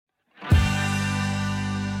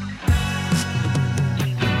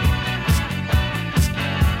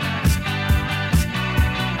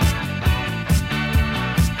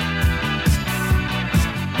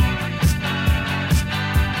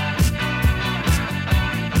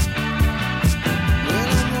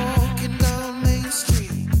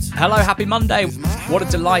Hello, happy Monday. What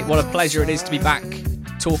a delight, what a pleasure it is to be back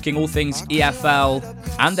talking all things EFL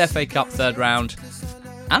and FA Cup third round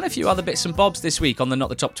and a few other bits and bobs this week on the Not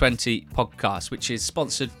the Top 20 podcast, which is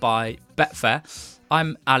sponsored by Betfair.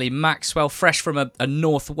 I'm Ali Maxwell, fresh from a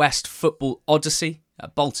Northwest football odyssey.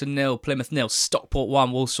 Bolton 0, Plymouth 0, Stockport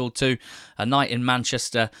 1, Walsall 2, a night in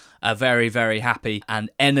Manchester, a very, very happy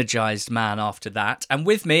and energised man after that. And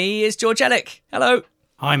with me is George Ellick. Hello.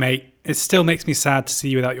 Hi, mate. It still makes me sad to see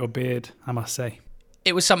you without your beard, I must say.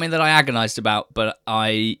 It was something that I agonised about, but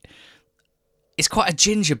it's quite a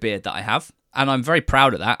ginger beard that I have, and I'm very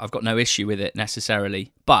proud of that. I've got no issue with it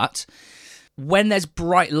necessarily. But when there's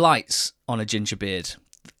bright lights on a ginger beard,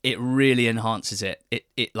 it really enhances it.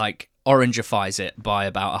 It like orangifies it by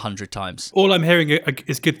about 100 times. All I'm hearing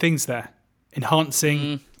is good things there.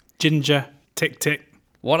 Enhancing, ginger, tick.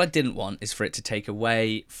 What I didn't want is for it to take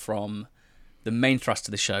away from the main thrust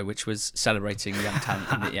of the show, which was celebrating young talent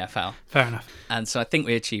in the EFL. Fair enough. And so I think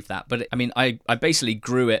we achieved that. But I mean, I basically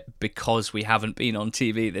grew it because we haven't been on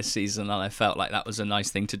TV this season, and I felt like that was a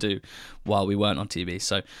nice thing to do while we weren't on TV.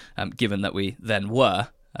 So given that we then were,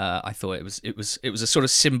 I thought it was a sort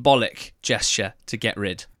of symbolic gesture to get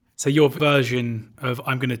rid. So your version of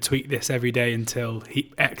I'm going to tweet this every day until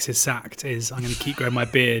X is sacked is I'm going to keep growing my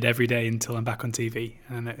beard every day until I'm back on TV.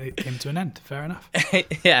 And it came to an end. Fair enough.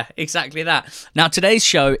 Yeah, exactly that. Now, today's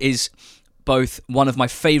show is both one of my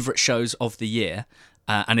favourite shows of the year,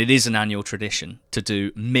 and it is an annual tradition to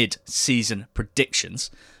do mid-season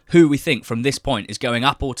predictions. Who we think from this point is going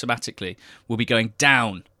up automatically, will be going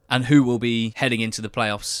down, and who will be heading into the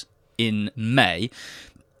playoffs in May.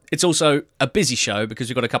 It's also a busy show because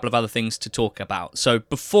we've got a couple of other things to talk about. So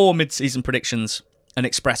before mid-season predictions, an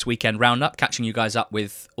Express weekend roundup, catching you guys up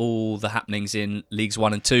with all the happenings in Leagues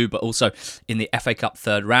 1 and 2, but also in the FA Cup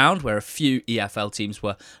third round, where a few EFL teams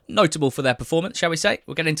were notable for their performance, shall we say.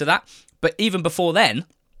 We'll get into that. But even before then,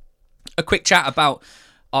 a quick chat about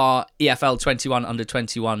our EFL 21 under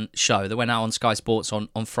 21 show that went out on Sky Sports on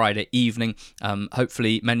Friday evening.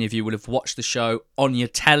 Hopefully many of you will have watched the show on your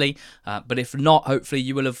telly, but if not, hopefully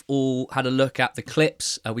you will have all had a look at the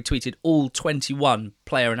clips. We tweeted all 21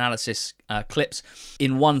 player analysis clips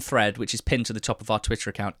in one thread, which is pinned to the top of our Twitter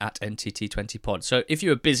account at NTT20pod. So if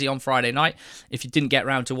you were busy on Friday night, if you didn't get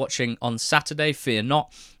around to watching on Saturday, fear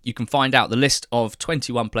not. You can find out the list of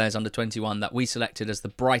 21 players under 21 that we selected as the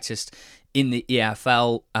brightest in the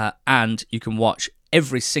EFL, and you can watch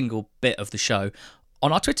every single bit of the show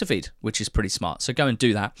on our Twitter feed, which is pretty smart. So go and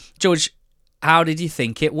do that. George, how did you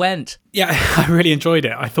think it went? Yeah, I really enjoyed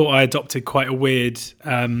it. I thought I adopted quite a weird...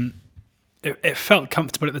 It felt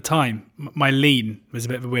comfortable at the time. My lean was a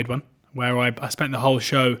bit of a weird one, where I spent the whole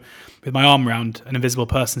show with my arm around an invisible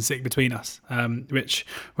person sitting between us, which,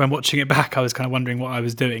 when watching it back, I was kind of wondering what I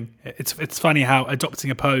was doing. It's funny how adopting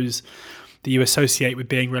a pose that you associate with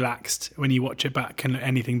being relaxed when you watch it back can look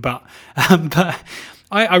anything but. But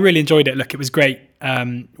I really enjoyed it. Look, it was great.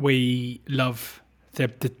 We love the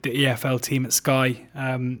EFL team at Sky.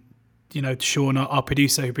 Sean, our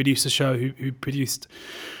producer who produced the show, who produced...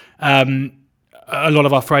 a lot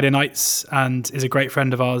of our Friday nights and is a great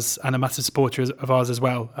friend of ours and a massive supporter of ours as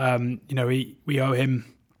well. We owe him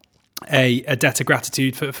a debt of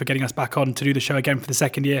gratitude for getting us back on to do the show again for the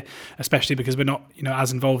second year, especially because we're not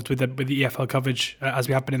as involved with the EFL coverage as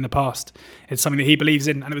we have been in the past. It's something that he believes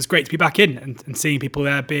in, and it was great to be back in and seeing people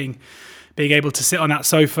there being able to sit on that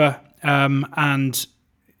sofa and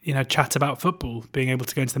chat about football, being able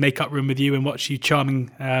to go into the makeup room with you and watch you charming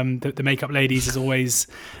the makeup ladies is always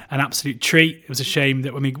an absolute treat. It was a shame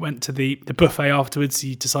that when we went to the buffet afterwards,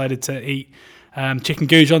 you decided to eat chicken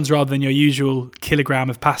goujons rather than your usual kilogram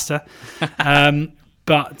of pasta.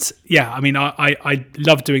 But yeah, I mean, I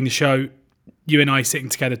love doing the show. You and I sitting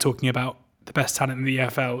together talking about the best talent in the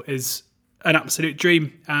EFL is an absolute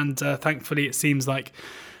dream. And thankfully, it seems like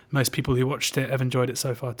most people who watched it have enjoyed it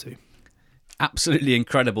so far too. Absolutely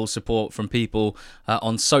incredible support from people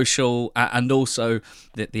on social and also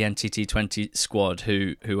the NTT20 squad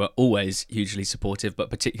who are always hugely supportive, but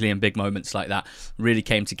particularly in big moments like that, really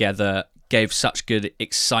came together, gave such good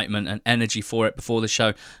excitement and energy for it before the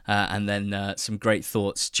show, and then some great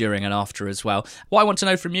thoughts during and after as well. What I want to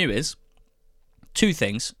know from you is two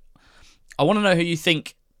things. I want to know who you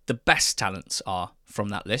think the best talents are from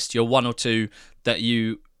that list, your one or two that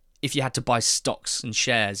you... If you had to buy stocks and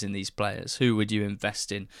shares in these players, who would you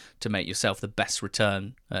invest in to make yourself the best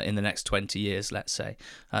return in the next 20 years, let's say?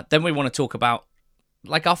 Then we want to talk about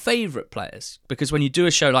like our favourite players, because when you do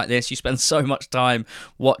a show like this, you spend so much time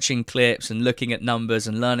watching clips and looking at numbers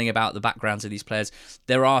and learning about the backgrounds of these players.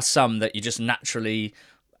 There are some that you just naturally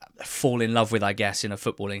fall in love with, I guess, in a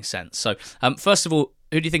footballing sense. So first of all,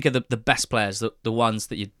 Who do you think are the best players, the ones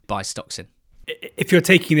that you'd buy stocks in? If you're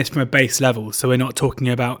taking this from a base level, so we're not talking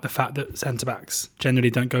about the fact that centre-backs generally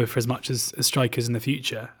don't go for as much as strikers in the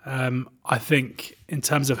future, I think in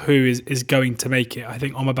terms of who is going to make it, I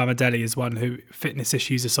think Omar Deli is one who, fitness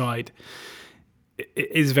issues aside,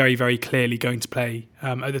 is very, very clearly going to play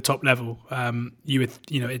at the top level.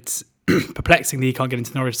 It's perplexing that he can't get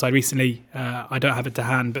into the Norwich side recently. I don't have it to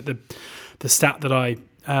hand, but the stat that I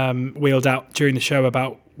wheeled out during the show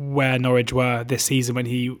about where Norwich were this season when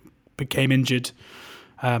he became injured,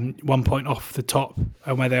 1 point off the top,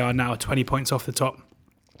 and where they are now 20 points off the top,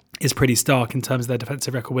 is pretty stark in terms of their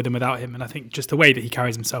defensive record with and without him. And I think just the way that he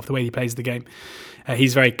carries himself, the way he plays the game,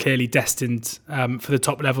 he's very clearly destined for the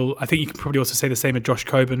top level. I think you can probably also say the same of Josh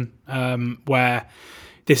Coburn, where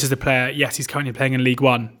this is the player, yes, he's currently playing in League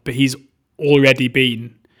One, but he's already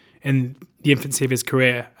been, in the infancy of his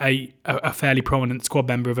career, a fairly prominent squad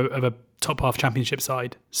member of a top half championship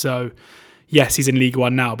side. So yes, he's in League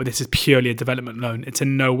One now, but this is purely a development loan. It's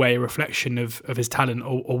in no way a reflection of his talent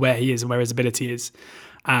or where he is and where his ability is.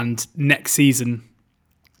 And next season,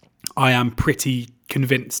 I am pretty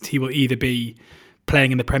convinced he will either be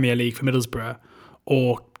playing in the Premier League for Middlesbrough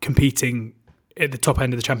or competing at the top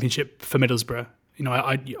end of the Championship for Middlesbrough.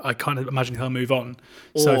 I can't imagine he'll move on.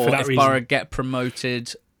 Or so for that if reason, Borough get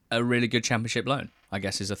promoted, a really good Championship loan, I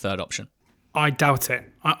guess, is a third option. I doubt it.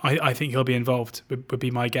 I think he'll be involved, would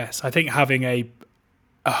be my guess. I think having a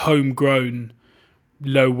homegrown,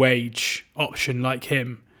 low-wage option like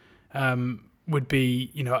him would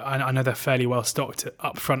be, I know they're fairly well stocked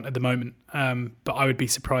up front at the moment, but I would be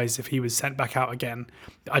surprised if he was sent back out again.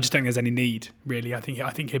 I just don't think there's any need, really. I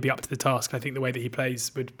think he'd be up to the task. I think the way that he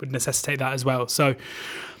plays would necessitate that as well. So,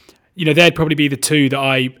 they'd probably be the two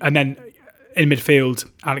that and then in midfield,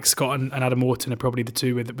 Alex Scott and Adam Wharton are probably the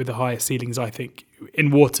two with the highest ceilings, I think.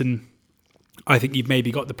 In Wharton, I think you've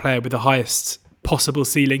maybe got the player with the highest possible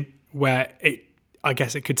ceiling, where I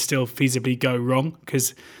guess it could still feasibly go wrong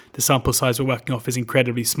because the sample size we're working off is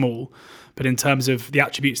incredibly small. But in terms of the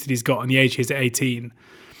attributes that he's got and the age he is at 18,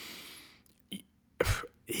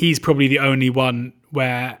 he's probably the only one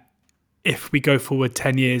where if we go forward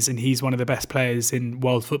 10 years and he's one of the best players in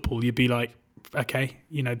world football, you'd be like, okay,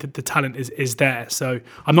 the talent is there. So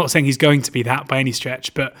I'm not saying he's going to be that by any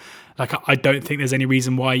stretch, but I don't think there's any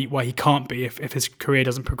reason why he can't be if his career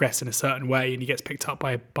doesn't progress in a certain way and he gets picked up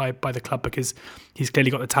by the club, because he's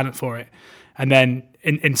clearly got the talent for it. And then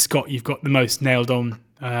in Scott, you've got the most nailed on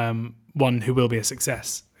one who will be a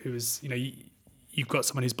success. Who is, you've got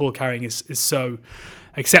someone whose ball carrying is so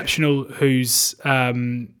exceptional, whose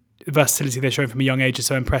versatility they're showing from a young age is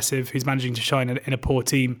so impressive, who's managing to shine in a poor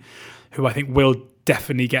team, who I think will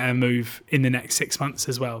definitely get a move in the next 6 months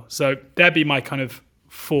as well. So there'd be my kind of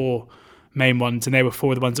 4 main ones, and they were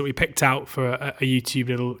 4 of the ones that we picked out for a YouTube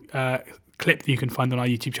little clip that you can find on our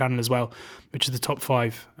YouTube channel as well, which is the top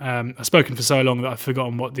 5. I've spoken for so long that I've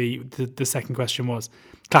forgotten what the second question was.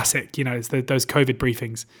 Classic, it's those COVID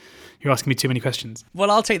briefings. You're asking me too many questions.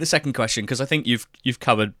 Well, I'll take the second question because I think you've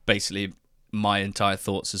covered basically my entire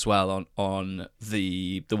thoughts as well on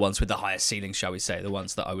the ones with the highest ceiling, shall we say, the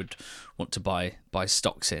ones that I would want to buy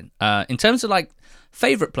stocks in. In terms of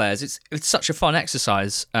favourite players, it's such a fun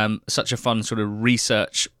exercise, such a fun sort of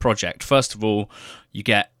research project. First of all, you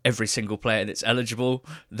get every single player that's eligible,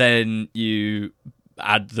 then you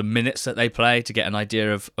add the minutes that they play to get an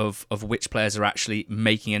idea of which players are actually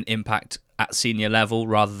making an impact at senior level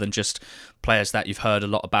rather than just players that you've heard a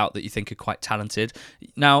lot about that you think are quite talented.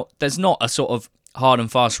 Now, there's not a sort of hard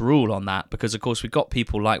and fast rule on that because, of course, we've got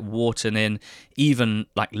people like Wharton in, even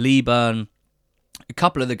like Leeburn, a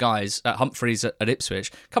couple of the guys, Humphreys at Ipswich,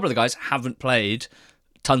 a couple of the guys haven't played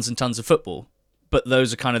tons and tons of football. But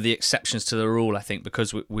those are kind of the exceptions to the rule, I think,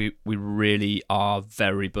 because we really are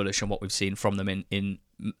very bullish on what we've seen from them in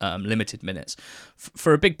limited minutes.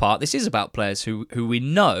 For a big part, this is about players who we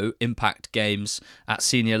know impact games at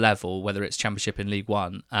senior level, whether it's Championship in League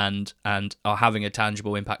One, and are having a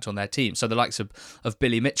tangible impact on their team. So the likes of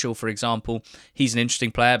Billy Mitchell, for example, he's an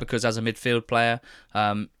interesting player because as a midfield player,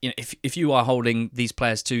 if you are holding these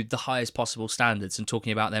players to the highest possible standards and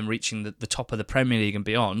talking about them reaching the top of the Premier League and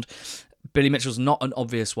beyond, Billy Mitchell's not an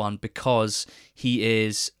obvious one because he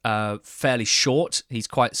is fairly short. He's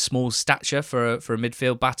quite small stature for a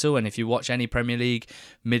midfield battle, and if you watch any Premier League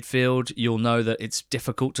midfield, you'll know that it's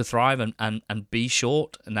difficult to thrive and be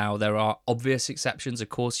short. Now, there are obvious exceptions. Of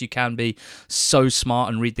course, you can be so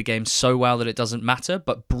smart and read the game so well that it doesn't matter,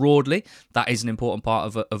 but broadly, that is an important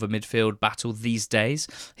part of a midfield battle these days.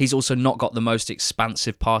 He's also not got the most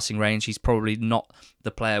expansive passing range. He's probably not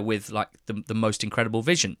the player with the most incredible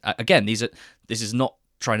vision. Again, this is not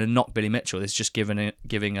trying to knock Billy Mitchell. It's just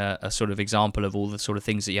giving a sort of example of all the sort of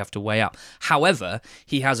things that you have to weigh up. However,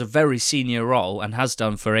 he has a very senior role and has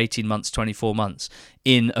done for 18 months, 24 months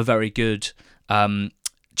in a very good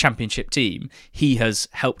championship team. He has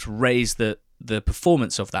helped raise the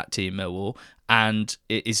performance of that team, Millwall, and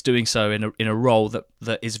is doing so in a role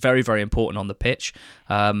that is very, very important on the pitch,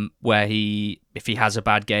 where if he has a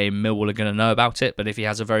bad game, Millwall are going to know about it, but if he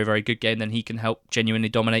has a very, very good game, then he can help genuinely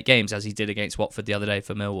dominate games, as he did against Watford the other day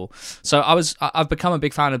for Millwall. So I've become a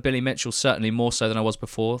big fan of Billy Mitchell, certainly more so than I was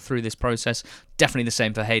before through this process. Definitely the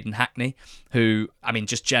same for Hayden Hackney, who, I mean,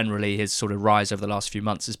 just generally his sort of rise over the last few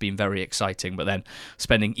months has been very exciting, but then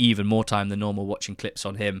spending even more time than normal watching clips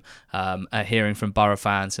on him, hearing from Borough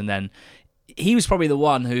fans, and then he was probably the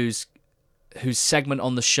one whose segment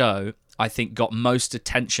on the show I think got most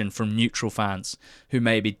attention from neutral fans who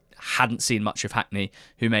maybe hadn't seen much of Hackney,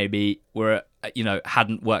 who maybe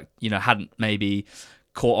hadn't maybe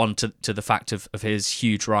caught on to the fact of his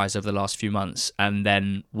huge rise over the last few months, and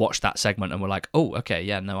then watched that segment and were like, oh, okay,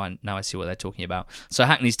 yeah, now I see what they're talking about. So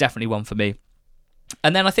Hackney's definitely one for me.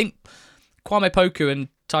 And then I think Kwame Poku and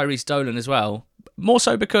Tyrese Dolan as well, more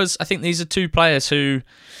so because I think these are two players who,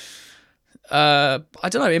 I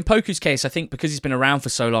don't know, in Poku's case, I think because he's been around for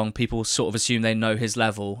so long, people sort of assume they know his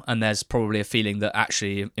level, and there's probably a feeling that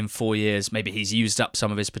actually in 4 years, maybe he's used up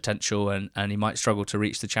some of his potential and he might struggle to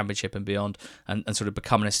reach the championship and beyond and sort of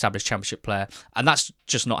become an established championship player. And that's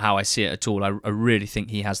just not how I see it at all. I really think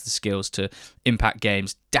he has the skills to impact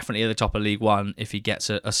games, definitely at the top of League One if he gets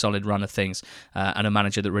a solid run of things, and a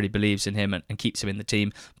manager that really believes in him and keeps him in the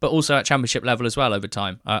team, but also at championship level as well over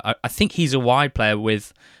time. I think he's a wide player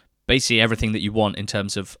with basically everything that you want in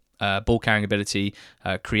terms of ball carrying ability,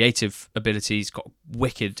 creative ability. He's got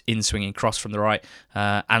wicked in-swinging cross from the right,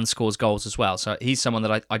 and scores goals as well. So he's someone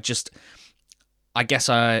that I guess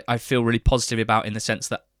I feel really positive about, in the sense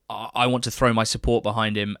that I want to throw my support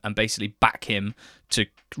behind him and basically back him to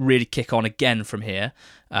really kick on again from here,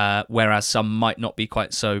 whereas some might not be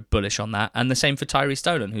quite so bullish on that. And the same for Tyrese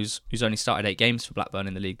Dolan, who's only started 8 games for Blackburn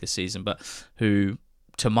in the league this season, but who,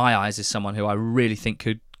 to my eyes, is someone who I really think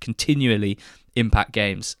could continually impact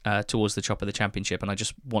games towards the top of the championship, and I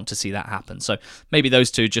just want to see that happen. So maybe those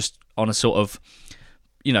two, just on a sort of,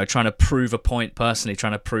 trying to prove a point personally,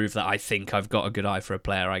 trying to prove that I think I've got a good eye for a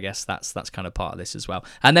player. I guess that's kind of part of this as well.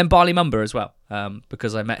 And then Barley Mumba as well,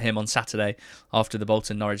 because I met him on Saturday after the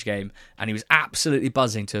Bolton Norwich game, and he was absolutely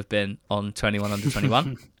buzzing to have been on 21 under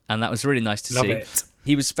 21, and that was really nice to see. It.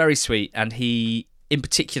 He was very sweet, and in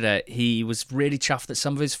particular, he was really chuffed that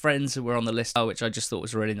some of his friends who were on the list, which I just thought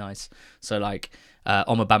was really nice. So like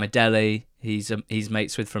Omar Bamidele, he's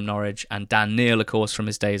mates with from Norwich, and Dan Neil, of course, from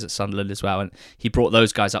his days at Sunderland as well. And he brought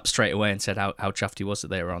those guys up straight away and said how chuffed he was that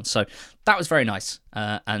they were on. So that was very nice.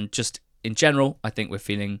 And just in general, I think we're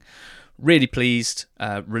feeling really pleased,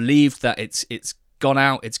 relieved that it's gone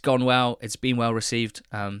out, it's gone well, it's been well received.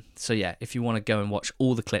 So yeah, if you want to go and watch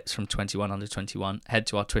all the clips from 21 under 21, head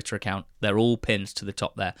to our Twitter account. They're all pinned to the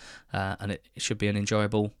top there, and it should be an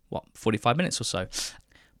enjoyable 45 minutes or so.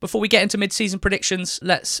 Before we get into mid-season predictions,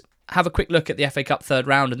 let's have a quick look at the FA Cup third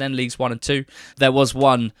round and then Leagues 1 and 2. There was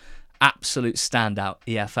one absolute standout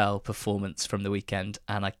EFL performance from the weekend,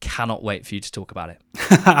 and I cannot wait for you to talk about it.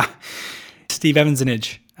 Steve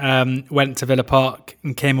Evansenage went to Villa Park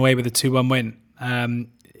and came away with a 2-1 win.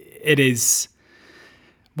 It is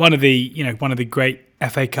one of the great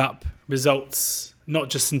FA Cup results, not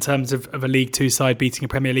just in terms of a League Two side beating a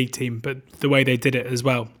Premier League team, but the way they did it as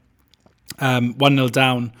well. 1-0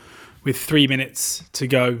 down with 3 minutes to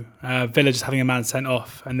go. Villa just having a man sent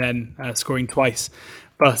off and then scoring twice,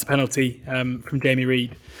 plus a penalty from Jamie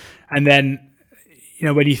Reid. And then,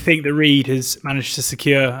 when you think that Reid has managed to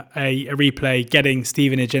secure a replay, getting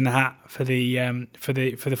Stevenage in the hat for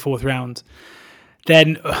the fourth round,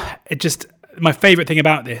 then my favourite thing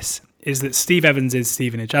about this is that Steve Evans is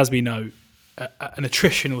Stevenage, as we know, an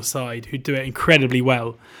attritional side who do it incredibly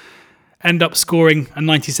well, end up scoring a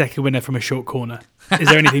 90-second winner from a short corner. Is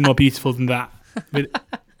there anything more beautiful than that?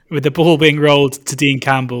 With the ball being rolled to Dean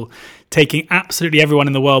Campbell, taking absolutely everyone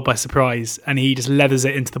in the world by surprise, and he just leathers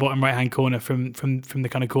it into the bottom right-hand corner from the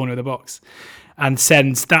kind of corner of the box, and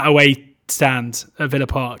sends that away stand at Villa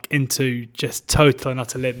Park into just total and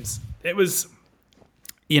utter limbs. It was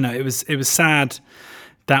it was sad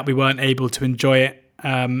that we weren't able to enjoy it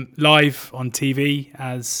live on TV,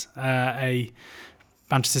 as a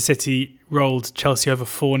Manchester City rolled Chelsea over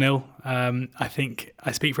 4-0. I think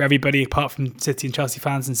I speak for everybody apart from City and Chelsea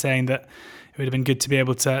fans in saying that it would have been good to be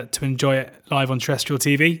able to enjoy it live on terrestrial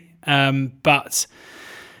TV. But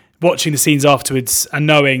watching the scenes afterwards and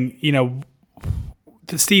knowing,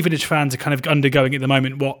 the Stevenage fans are kind of undergoing at the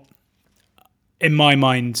moment what, in my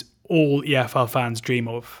mind, all EFL fans dream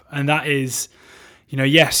of. And that is,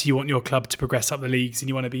 yes, you want your club to progress up the leagues and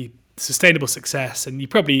you want to be sustainable success, and you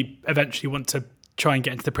probably eventually want to try and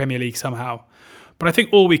get into the Premier League somehow. But I think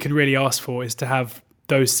all we can really ask for is to have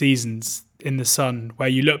those seasons in the sun where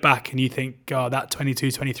you look back and you think, that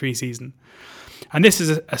 22-23 season. And this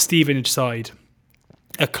is a Stevenage side,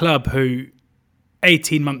 a club who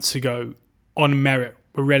 18 months ago, on merit,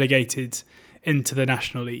 were relegated into the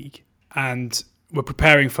National League and were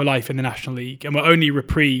preparing for life in the National League, and were only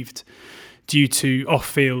reprieved due to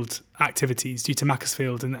off-field activities, due to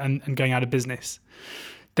Macclesfield and going out of business.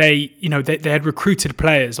 They had recruited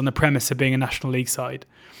players on the premise of being a National League side.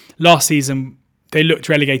 Last season, they looked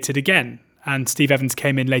relegated again, and Steve Evans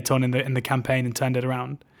came in late on in the campaign and turned it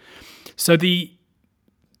around. So the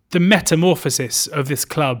metamorphosis of this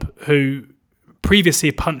club, who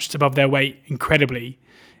previously punched above their weight incredibly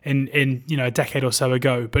in a decade or so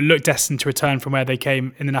ago, but looked destined to return from where they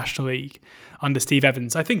came in the National League under Steve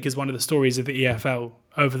Evans, I think is one of the stories of the EFL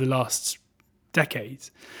over the last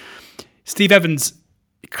decades. Steve Evans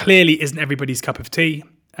clearly isn't everybody's cup of tea,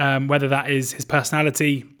 whether that is his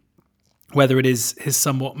personality, whether it is his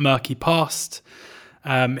somewhat murky past,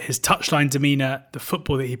 his touchline demeanour, the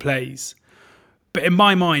football that he plays. But in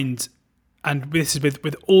my mind, and this is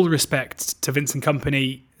with all respect to Vincent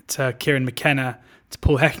Kompany, to Kieran McKenna, to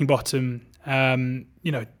Paul Heckingbottom,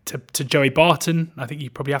 to Joey Barton, I think you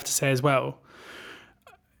probably have to say as well,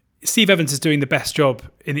 Steve Evans is doing the best job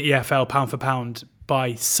in the EFL pound for pound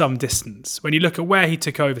by some distance. When you look at where he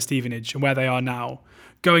took over Stevenage and where they are now,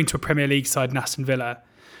 going to a Premier League side in Aston Villa,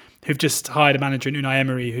 who've just hired a manager in Unai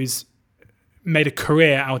Emery, who's made a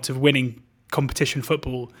career out of winning competition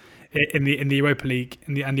football in the Europa League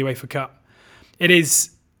and the UEFA Cup. It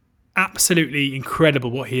is absolutely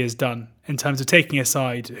incredible what he has done in terms of taking a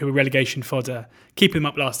side who were relegation fodder, keeping them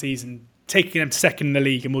up last season, taking them to second in the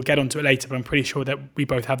league, and we'll get onto it later, but I'm pretty sure that we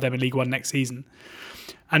both have them in League One next season.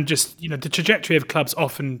 And just, the trajectory of clubs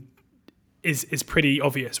often is pretty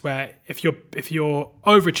obvious, where if you're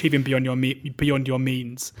overachieving beyond your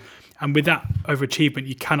means, and with that overachievement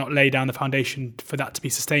you cannot lay down the foundation for that to be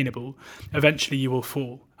sustainable, eventually you will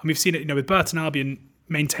fall. And we've seen it, with Burton Albion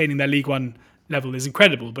maintaining their League One level is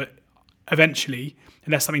incredible, but eventually,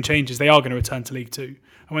 unless something changes, they are going to return to League Two.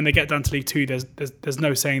 And when they get down to League Two, there's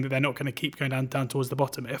no saying that they're not going to keep going down towards the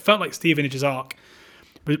bottom. It felt like Stevenage's arc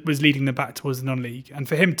was leading them back towards the non-league, and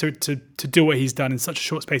for him to do what he's done in such a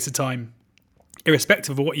short space of time,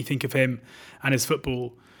 irrespective of what you think of him and his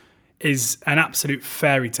football, is an absolute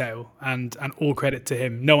fairy tale, and all credit to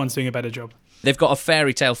him. No one's doing a better job. They've got a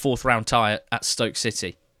fairy tale fourth round tie at Stoke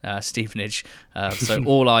City, Stevenage. So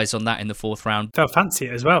all eyes on that in the fourth round. They'll fancy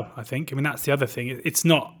it as well, I think. I mean, that's the other thing. It's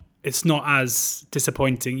not as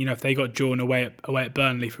disappointing. If they got drawn away at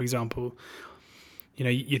Burnley, for example,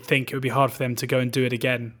 you'd think it would be hard for them to go and do it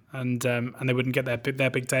again, and they wouldn't get their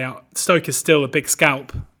big day out. Stoke is still a big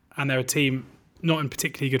scalp, and they're a team not in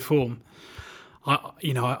particularly good form.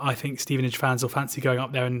 I think Stevenage fans will fancy going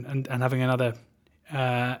up there and having another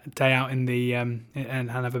day out in the and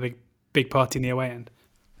have a big party in the away end.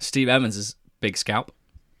 Steve Evans is big scalp.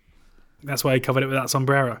 That's why he covered it with that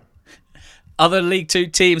sombrero. Other League Two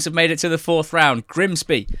teams have made it to the fourth round.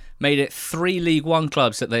 Grimsby made it 3 League One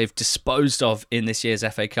clubs that they've disposed of in this year's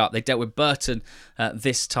FA Cup. They dealt with Burton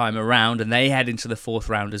this time around, and they head into the fourth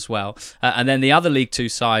round as well. And then the other League Two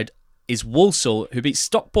side is Walsall, who beat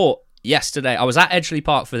Stockport yesterday. I was at Edgeley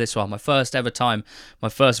Park for this one, my first ever time, my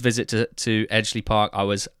first visit to Edgeley Park. I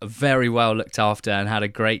was very well looked after and had a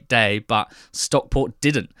great day, but Stockport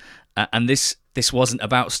didn't. And this wasn't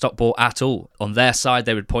about Stockport at all. On their side,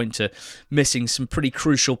 they would point to missing some pretty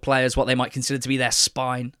crucial players, what they might consider to be their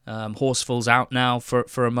spine. Horsfall's out now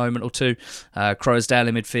for a moment or two. Crowsdale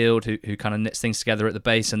in midfield, who kind of knits things together at the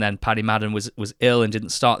base, and then Paddy Madden was ill and didn't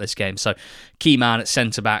start this game. So key man at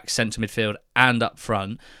centre-back, centre midfield and up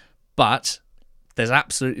front. But there's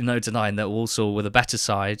absolutely no denying that Walsall, with a better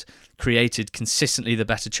side, created consistently the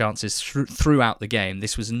better chances throughout the game.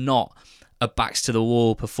 This was not a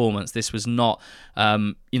backs-to-the-wall performance. This was not,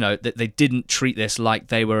 they didn't treat this like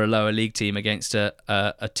they were a lower league team against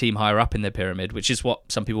a team higher up in the pyramid, which is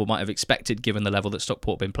what some people might have expected given the level that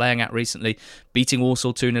Stockport have been playing at recently, beating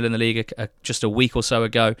Walsall 2-0 in the league just a week or so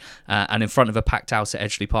ago, and in front of a packed house at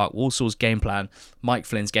Edgeley Park. Walsall's game plan, Mike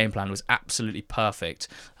Flynn's game plan, was absolutely perfect.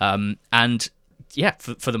 And yeah,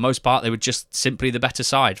 for the most part, they were just simply the better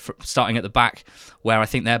side, starting at the back, where I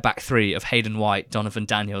think their back three of Hayden White, Donovan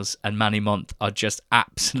Daniels, and Manny Month are just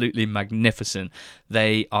absolutely magnificent.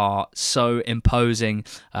 They are so imposing.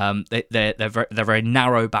 They're very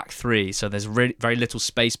narrow back three, so there's very little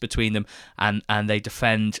space between them, and they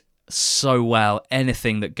defend so well.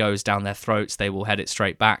 Anything that goes down their throats, they will head it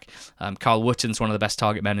straight back. Carl Wotton's one of the best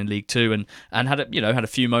target men in League Two, and had a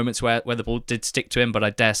few moments where the ball did stick to him, but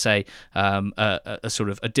I dare say a sort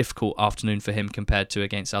of a difficult afternoon for him compared to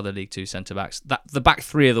against other League Two centre backs. The back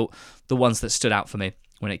three are the ones that stood out for me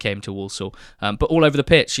when it came to Walsall. But all over the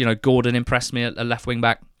pitch, Gordon impressed me at left wing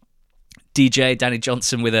back. Danny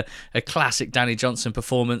Johnson with a classic Danny Johnson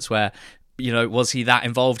performance where, was he that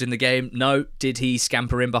involved in the game? No. Did he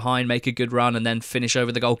scamper in behind, make a good run, and then finish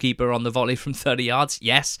over the goalkeeper on the volley from 30 yards?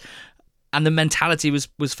 Yes. And the mentality was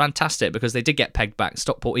fantastic because they did get pegged back.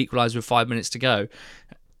 Stockport equalised with 5 minutes to go.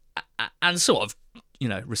 And sort of,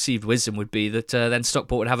 received wisdom would be that then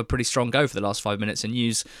Stockport would have a pretty strong go for the last 5 minutes and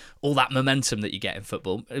use all that momentum that you get in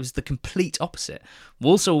football. It was the complete opposite.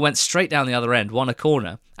 Walsall went straight down the other end, won a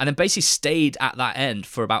corner, and then basically stayed at that end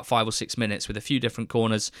for about 5 or 6 minutes with a few different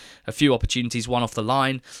corners, a few opportunities, one off the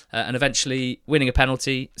line, and eventually winning a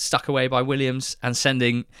penalty, stuck away by Williams, and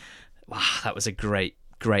sending... Wow, that was a great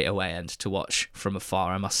away end to watch from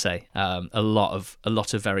afar, I must say. A lot of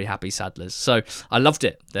very happy Saddlers. So I loved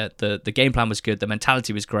it. The game plan was good. The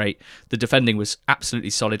mentality was great. The defending was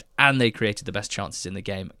absolutely solid, and they created the best chances in the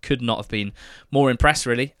game. Could not have been more impressed,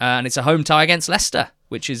 really. And it's a home tie against Leicester,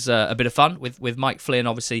 which is a bit of fun with Mike Flynn,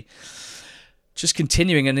 obviously, just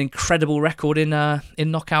continuing an incredible record in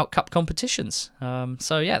knockout cup competitions.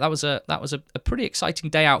 So yeah, that was a pretty exciting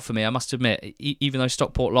day out for me, I must admit. Even though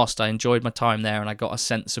Stockport lost, I enjoyed my time there, and I got a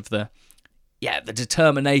sense of the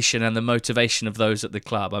determination and the motivation of those at the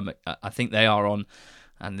club. I think they are on,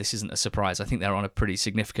 and this isn't a surprise, I think they're on a pretty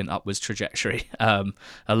significant upwards trajectory. A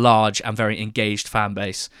large and very engaged fan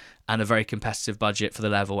base and a very competitive budget for the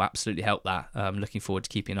level absolutely helped that. Looking forward to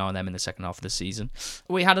keeping an eye on them in the second half of the season.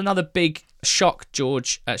 We had another big shock,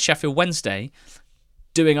 George, at Sheffield Wednesday,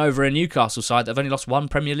 doing over a Newcastle side that have only lost one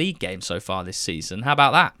Premier League game so far this season. How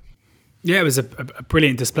about that? Yeah, it was a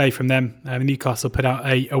brilliant display from them. Newcastle put out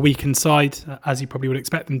a weakened side, as you probably would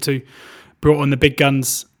expect them to. Brought on the big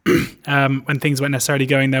guns when things weren't necessarily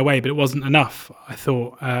going their way, but it wasn't enough. I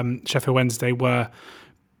thought Sheffield Wednesday were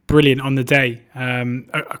brilliant on the day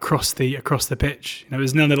across the pitch. It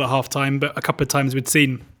was 0-0 at half time, but a couple of times we'd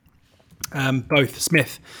seen both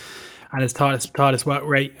Smith and his tireless work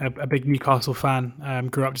rate, a big Newcastle fan,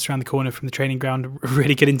 grew up just around the corner from the training ground. A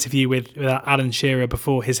really good interview with Alan Shearer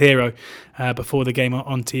before his hero, before the game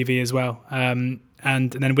on TV as well. And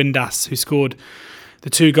then Windass, who scored the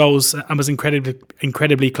 2 goals and was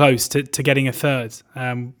incredibly close to getting a third,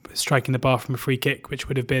 striking the bar from a free kick, which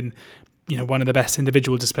would have been one of the best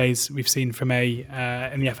individual displays we've seen from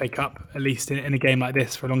in the FA Cup, at least in a game like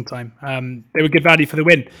this for a long time. They were good value for the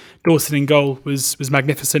win. Dawson in goal was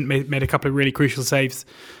magnificent, made a couple of really crucial saves.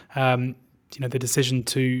 The decision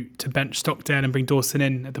to bench Stockdale and bring Dawson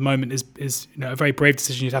in at the moment is a very brave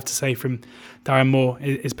decision, you'd have to say, from Darren Moore,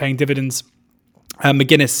 is paying dividends.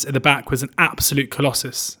 McGuinness at the back was an absolute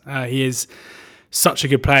colossus. He is such a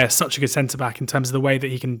good player, such a good centre-back in terms of the way that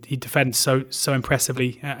he defends so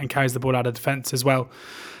impressively and carries the ball out of defence as well.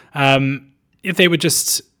 If they were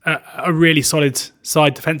just a really solid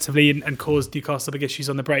side defensively and caused Newcastle big issues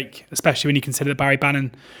on the break, especially when you consider that Barry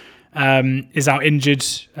Bannon is out injured.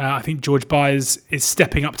 I think George Byers is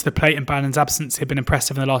stepping up to the plate in Bannon's absence. He'd been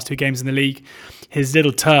impressive in the last 2 games in the league. His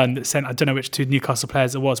little turn that sent, I don't know which 2 Newcastle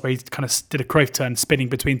players it was, where he kind of did a Cruyff turn, spinning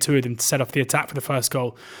between 2 of them to set off the attack for the first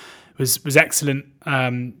goal, was excellent.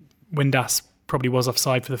 Windass probably was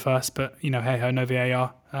offside for the first, but hey ho, no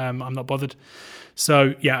VAR. I'm not bothered.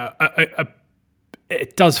 So yeah,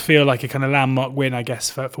 it does feel like a kind of landmark win, I guess,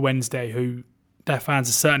 for Wednesday, who their fans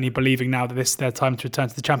are certainly believing now that this is their time to return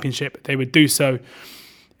to the Championship. They would do so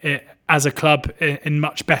as a club in a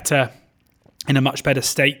much better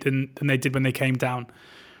state than they did when they came down.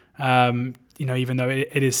 Even though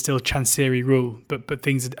it is still Chancery rule, but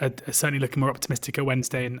things are certainly looking more optimistic at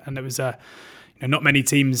Wednesday, and it was not many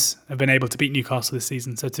teams have been able to beat Newcastle this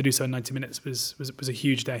season, so to do so in 90 minutes was a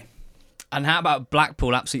huge day. And how about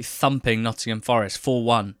Blackpool absolutely thumping Nottingham Forest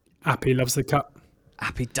 4-1? Appy loves the cup.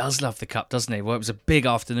 Appy does love the cup, doesn't he? Well, it was a big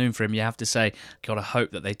afternoon for him, you have to say. Got to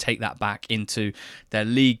hope that they take that back into their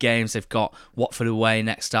league games. They've got Watford away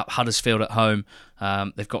next up, Huddersfield at home.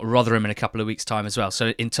 They've got Rotherham in a couple of weeks' time as well.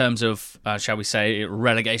 So in terms of, shall we say,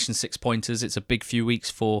 relegation 6-pointers, it's a big few weeks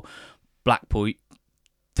for Blackpool.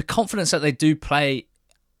 The confidence that they do play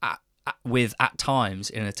with at times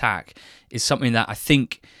in attack is something that I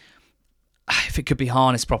think, if it could be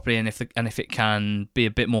harnessed properly and if it can be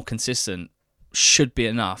a bit more consistent, should be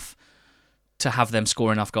enough to have them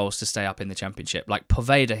score enough goals to stay up in the Championship. Like,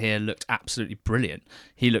 Poveda here looked absolutely brilliant.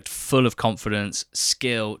 He looked full of confidence,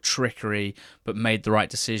 skill, trickery, but made the right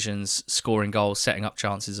decisions, scoring goals, setting up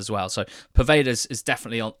chances as well. So Poveda is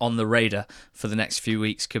definitely on the radar for the next few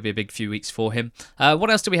weeks. Could be a big few weeks for him.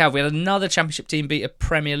 What else do we have? We had another Championship team beat a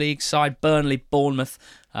Premier League side, Burnley, Bournemouth.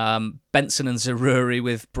 Benson and Zaruri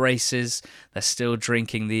with braces. They're still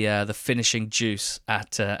drinking the finishing juice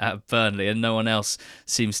at Burnley, and no one else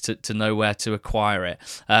seems to know where to acquire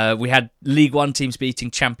it. We had League One teams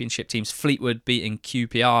beating Championship teams. Fleetwood beating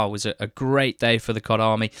QPR was a great day for the COD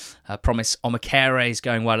Army. Promise Omakere is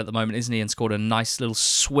going well at the moment, isn't he? And scored a nice little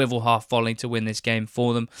swivel half volley to win this game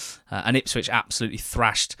for them. And Ipswich absolutely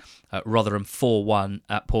thrashed Rotherham 4-1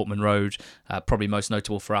 at Portman Road. Probably most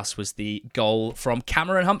notable for us was the goal from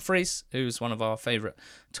Cameron Humphreys, who's one of our favourite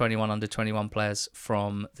 21 under 21 players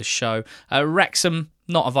from the show. Wrexham,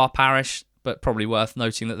 not of our parish, but probably worth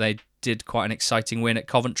noting that they did quite an exciting win at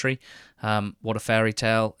Coventry. What a fairy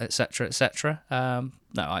tale, etc., etc.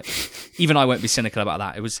 Even I won't be cynical about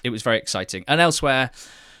that. It was very exciting. And elsewhere,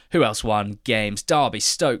 who else won games? Derby,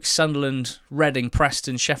 Stoke, Sunderland, Reading,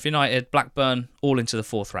 Preston, Sheffield United, Blackburn, all into the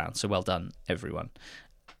fourth round. So well done, everyone.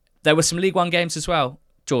 There were some League One games as well,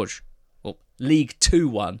 George. Well, League 2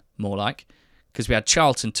 1, more like, because we had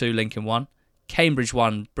Charlton 2, Lincoln 1, Cambridge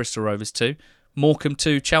 1, Bristol Rovers 2, Morecambe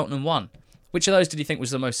 2, Cheltenham 1. Which of those did you think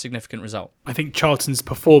was the most significant result? I think Charlton's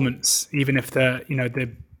performance, even if the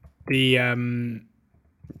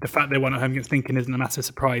fact they won at home against Lincoln isn't a massive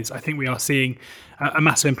surprise. I think we are seeing a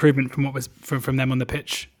massive improvement from what was from them on the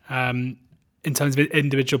pitch in terms of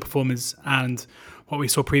individual performers and what we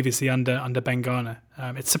saw previously under Ben Garner.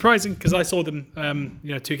 It's surprising because I saw them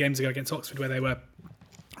 2 games ago against Oxford where they were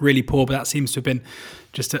really poor, but that seems to have been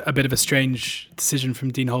just a bit of a strange decision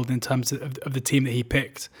from Dean Holden in terms of the team that he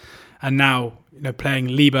picked. And now, playing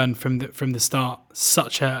Leeburn from the start,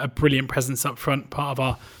 such a brilliant presence up front, part of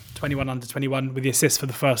our 21 under 21 with the assist for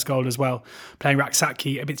the first goal as well. Playing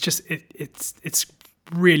Raksaki, I mean, it's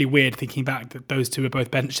really weird thinking back that those two were both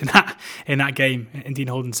benched in that game, in Dean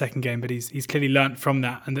Holden's second game. But he's clearly learnt from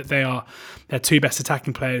that, and that they're 2 best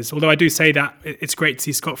attacking players. Although I do say that it's great to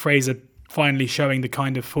see Scott Fraser finally showing the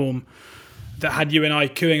kind of form that had you and I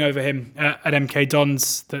cooing over him at MK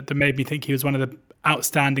Dons that made me think he was one of the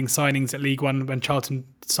outstanding signings at League One when Charlton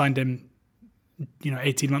signed him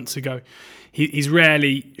 18 months ago. He's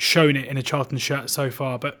rarely shown it in a Charlton shirt so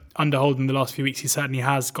far, but under Holden the last few weeks he certainly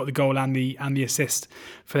has got the goal and the assist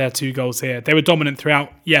for their 2 goals here. They were dominant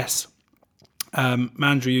throughout, yes.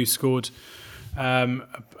 Mandrew scored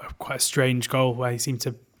quite a strange goal where he seemed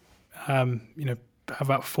to have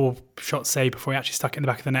about 4 shots saved before he actually stuck it in the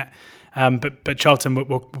back of the net. But Charlton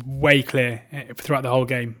were way clear throughout the whole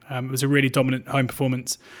game. It was a really dominant home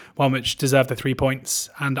performance, one which deserved the 3 points,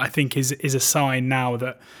 and I think is a sign now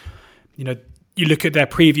that you look at their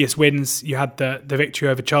previous wins. You had the victory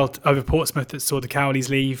over Portsmouth that saw the Cowleys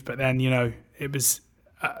leave, but then it was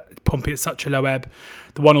Pompey at such a low ebb.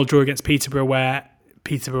 The 1-1 draw against Peterborough, where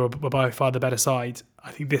Peterborough were by far the better side.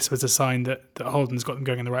 I think this was a sign that Holden's got them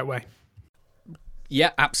going in the right way.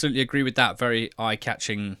 Yeah, absolutely agree with that. Very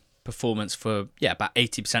eye-catching performance for about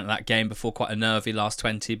 80% of that game before quite a nervy last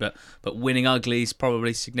 20, but winning ugly is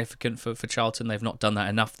probably significant for Charlton. They've not done that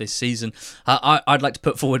enough this season. I'd like to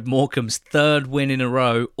put forward Morecambe's 3rd win in a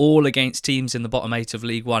row, all against teams in the bottom 8 of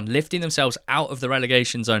League One, lifting themselves out of the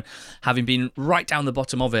relegation zone, having been right down the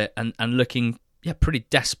bottom of it and looking pretty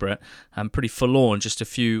desperate and pretty forlorn just a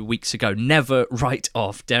few weeks ago. Never write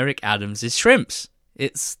off Derek Adams' shrimps.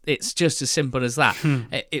 It's just as simple as that.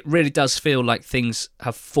 It really does feel like things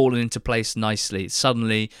have fallen into place nicely.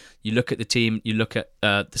 Suddenly, you look at the team, you look at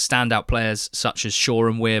the standout players such as Shaw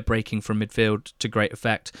and Weir breaking from midfield to great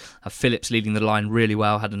effect. Phillips leading the line really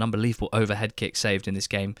well, had an unbelievable overhead kick saved in this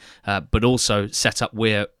game, but also set up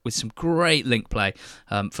Weir with some great link play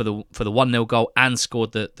for the 1-0 goal and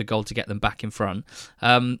scored the goal to get them back in front.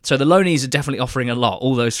 So the loanees are definitely offering a lot,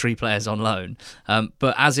 all those 3 players on loan.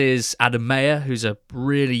 But as is Adam Mayer, who's a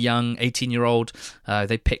really young 18-year-old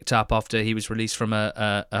they picked up after he was released from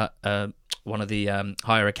one of the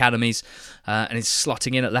higher academies, and he's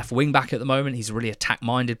slotting in at left wing back at the moment. He's a really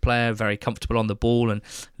attack-minded player, very comfortable on the ball, and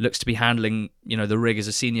looks to be handling the rigors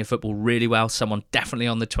of senior football really well. Someone definitely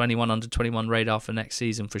on the 21 under 21 radar for next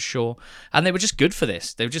season for sure. And they were just good for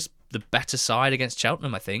this. They were just the better side against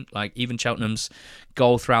Cheltenham, I think. Like, even Cheltenham's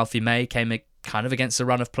goal through Alfie May came kind of against the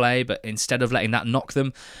run of play, but instead of letting that knock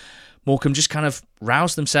them, Morecambe just kind of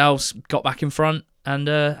roused themselves, got back in front,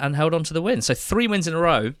 and held on to the win. So 3 wins in a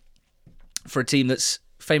row for a team that's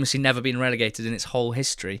famously never been relegated in its whole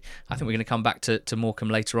history. I think we're going to come back to Morecambe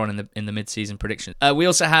later on in the mid-season prediction. We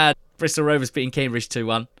also had Bristol Rovers beating Cambridge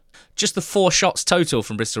 2-1. Just the 4 shots total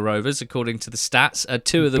from Bristol Rovers, according to the stats.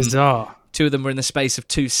 Two of them Bizarre. 2 of them were in the space of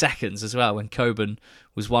 2 seconds as well, when Coburn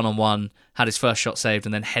was 1-on-1, had his first shot saved,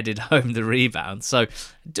 and then headed home the rebound. So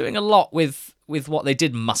doing a lot with what they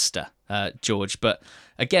did muster, George. But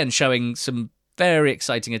again, showing some very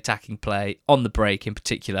exciting attacking play on the break in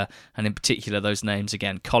particular, and in particular those names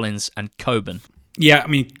again, Collins and Coburn. Yeah, I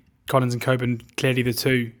mean, Collins and Coburn, clearly the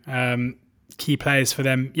two key players for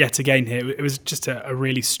them yet again here. It was just a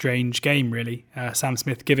really strange game, really. Sam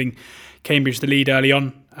Smith giving Cambridge the lead early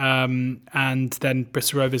on, and then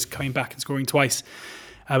Bristol Rovers coming back and scoring twice,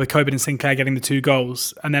 with Coburn and Sinclair getting the 2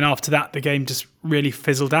 goals. And then after that, the game just really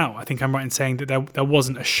fizzled out. I think I'm right in saying that there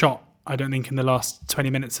wasn't a shot, I don't think, in the last 20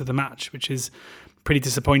 minutes of the match, which is pretty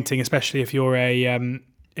disappointing, especially if you're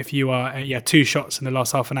if you are 2 shots in the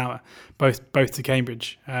last half an hour, both to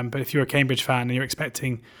Cambridge. But if you're a Cambridge fan and you're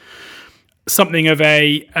expecting something of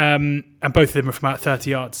and both of them are from about 30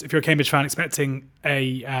 yards. If you're a Cambridge fan expecting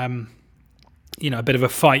a bit of a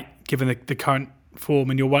fight, given the current form,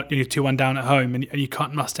 and you're 2-1 down at home, and you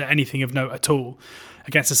can't muster anything of note at all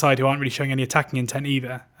against a side who aren't really showing any attacking intent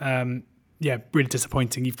either. Really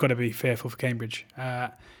disappointing. You've got to be fearful for Cambridge.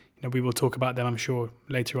 We will talk about them, I'm sure,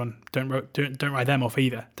 later on. Don't write them off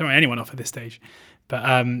either. Don't write anyone off at this stage. But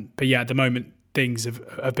at the moment, things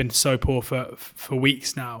have been so poor for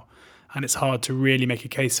weeks now, and it's hard to really make a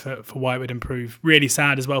case for why it would improve. Really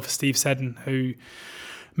sad as well for Steve Seddon, who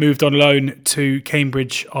moved on loan to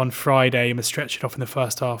Cambridge on Friday and was stretched off in the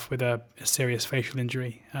first half with a serious facial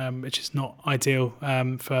injury, which is not ideal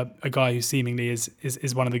for a guy who seemingly is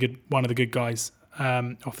one of the good guys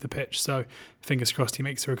off the pitch. So fingers crossed he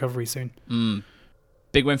makes a recovery soon.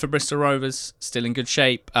 Big win for Bristol Rovers, still in good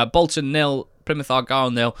shape. Bolton 0, Plymouth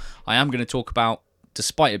Argyle 0. I am going to talk about,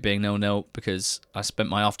 despite it being 0-0, because I spent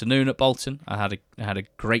my afternoon at Bolton. I had a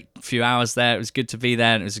great few hours there. It was good to be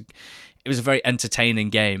there, and it was a very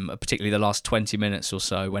entertaining game, particularly the last 20 minutes or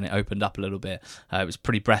so when it opened up a little bit. It was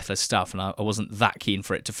pretty breathless stuff, and I wasn't that keen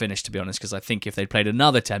for it to finish, to be honest, because I think if they'd played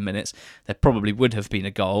another 10 minutes, there probably would have been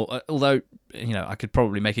a goal, although I could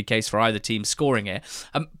probably make a case for either team scoring it.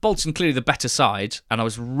 Bolton clearly the better side, and I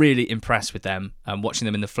was really impressed with them, watching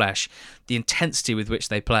them in the flesh. The intensity with which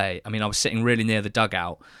they play. I mean, I was sitting really near the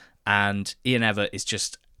dugout, and Ian Evatt is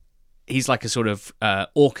just... He's like a sort of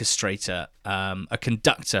orchestrator, a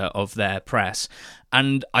conductor of their press.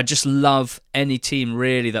 And I just love any team,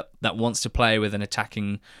 really, that wants to play with an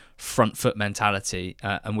attacking front foot mentality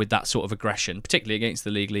and with that sort of aggression, particularly against the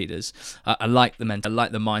league leaders. I like the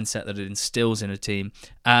mindset that it instills in a team.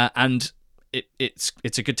 And it's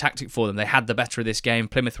a good tactic for them. They had the better of this game.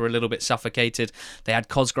 Plymouth were a little bit suffocated. They had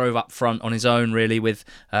Cosgrove up front on his own, really, with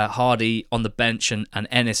Hardy on the bench and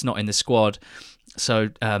Ennis not in the squad. So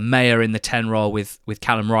Mayer in the 10 role with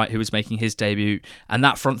Callum Wright, who was making his debut, and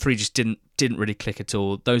that front three just didn't really click at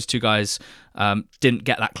all. Those two guys didn't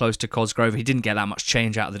get that close to Cosgrove. He didn't get that much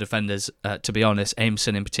change out of the defenders, to be honest.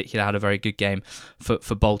 Aimson in particular had a very good game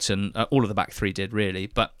for Bolton. All of the back three did, really,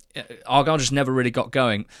 but Argyle just never really got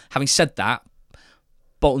going. Having said that,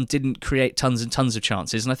 Bolton didn't create tons and tons of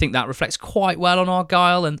chances, and I think that reflects quite well on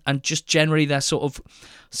Argyle and just generally their sort of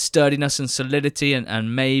sturdiness and solidity,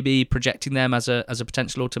 and maybe projecting them as a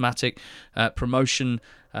potential automatic promotion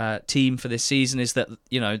team for this season is that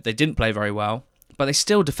they didn't play very well, but they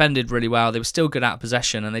still defended really well. They were still good out of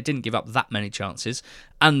possession, and they didn't give up that many chances.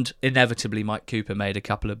 And inevitably, Mike Cooper made a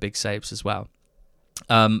couple of big saves as well.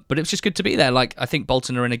 But it was just good to be there. I think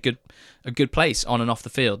Bolton are in a good place on and off the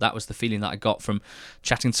field. That was the feeling that I got from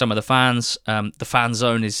chatting to some of the fans. The fan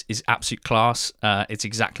zone is absolute class. It's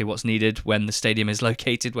exactly what's needed when the stadium is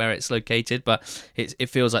located where it's located. But it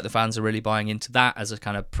feels like the fans are really buying into that as a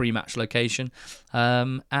kind of pre-match location.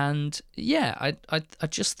 And yeah, I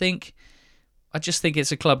just think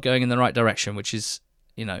it's a club going in the right direction, which is.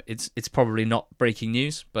 It's probably not breaking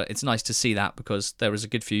news, but it's nice to see that because there was a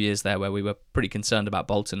good few years there where we were pretty concerned about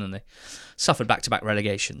Bolton and they suffered back-to-back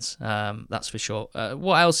relegations. That's for sure.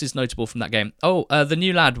 What else is notable from that game? The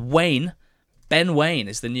new lad, Ben Waine,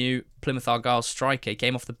 is the new Plymouth Argyle striker. He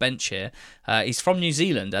came off the bench here. He's from New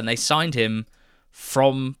Zealand and they signed him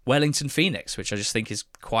from Wellington Phoenix, which I just think is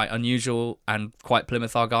quite unusual and quite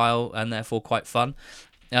Plymouth Argyle and therefore quite fun.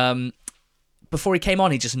 Before he came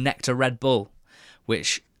on, he just necked a Red Bull,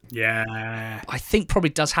 which I think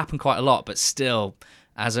probably does happen quite a lot, but still,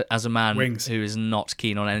 as a man who is not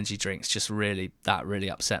keen on energy drinks, that really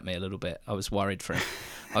upset me a little bit. I was worried for him.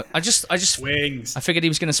 I Wings. figured he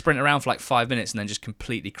was going to sprint around for like 5 minutes and then just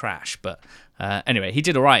completely crash. But anyway, he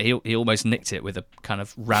did all right. He almost nicked it with a kind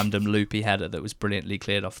of random loopy header that was brilliantly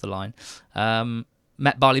cleared off the line.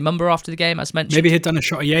 Met Barley Mumba after the game, as mentioned. Maybe he'd done a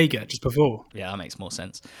shot of Jaeger just before. Yeah, that makes more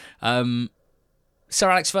sense. Sir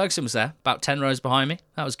Alex Ferguson was there, about 10 rows behind me.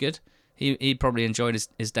 That was good. He probably enjoyed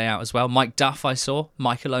his day out as well. Mike Duff, I saw.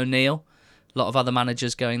 Michael O'Neill. A lot of other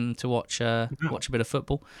managers going to watch a bit of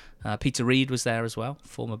football. Peter Reid was there as well,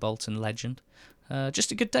 former Bolton legend.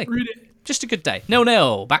 Just a good day. Really? Just a good day.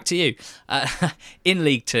 0-0. Back to you. In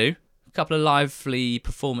League Two, a couple of lively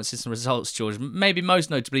performances and results, George. Maybe most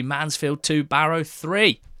notably, Mansfield 2, Barrow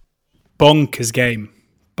 3. Bonkers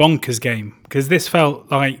game. Because this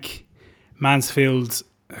felt like Mansfield,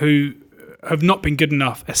 who have not been good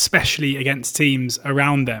enough, especially against teams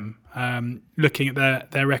around them. Looking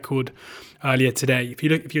at their record earlier today,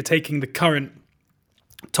 if you're taking the current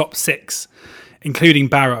top 6, including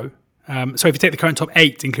Barrow, if you take the current top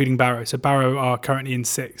 8, including Barrow, so Barrow are currently in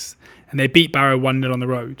 6th, and they beat Barrow 1-0 on the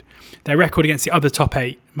road. Their record against the other top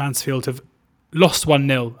 8, Mansfield, have lost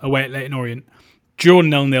 1-0 away at Leyton Orient, drawn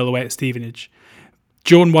 0-0 away at Stevenage,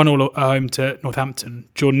 drawn 1-1 at home to Northampton,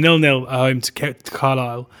 drawn 0-0 at home to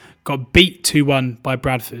Carlisle, got beat 2-1 by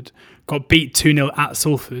Bradford, got beat 2-0 at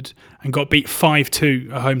Salford, and got beat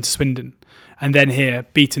 5-2 at home to Swindon. And then here,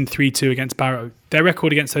 beaten 3-2 against Barrow. Their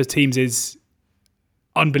record against those teams is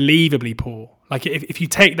unbelievably poor. Like if you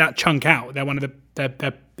take that chunk out, they're one of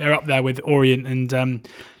they're up there with Orient and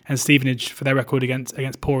Stevenage for their record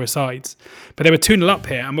against poorer sides. But they were 2-0 up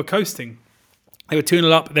here and were coasting. They were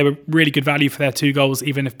 2-0 up. They were really good value for their 2 goals,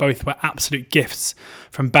 even if both were absolute gifts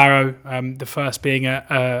from Barrow. The first being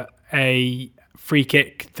a free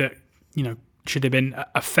kick that should have been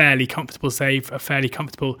a fairly comfortable save, a fairly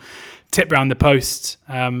comfortable tip round the post,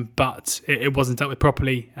 but it wasn't dealt with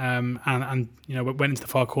properly, and went into the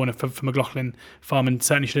far corner for McLaughlin. Farman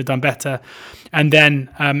certainly should have done better. And then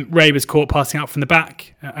Ray was caught passing out from the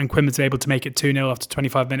back, and Quinn was able to make it 2-0 after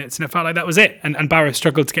 25 minutes, and it felt like that was it. And Barrow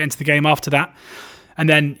struggled to get into the game after that. And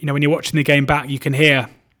then when you're watching the game back, you can hear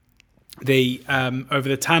the over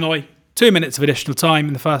the tannoy. 2 minutes of additional time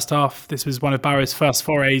in the first half. This was one of Barrow's first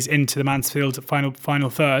forays into the Mansfield final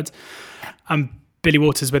third. And Billy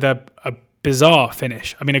Waters with a bizarre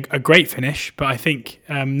finish. I mean, a great finish, but I think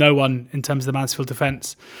no one in terms of the Mansfield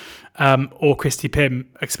defence or Christy Pym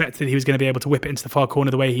expected he was going to be able to whip it into the far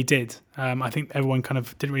corner the way he did. I think everyone kind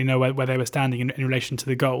of didn't really know where they were standing in relation to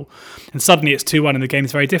the goal. And suddenly it's 2-1 and the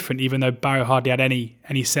game's very different, even though Barrow hardly had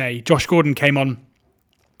any say. Josh Gordon came on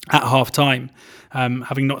at half-time,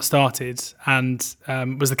 having not started, and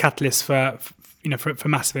was the catalyst for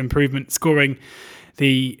massive improvement, scoring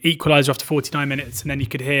the equaliser after 49 minutes, and then you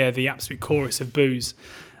could hear the absolute chorus of boos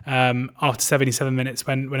after 77 minutes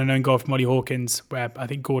when an own goal from Ollie Hawkins, where I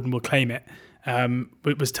think Gordon will claim it,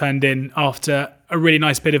 was turned in after a really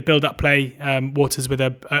nice bit of build-up play. Waters with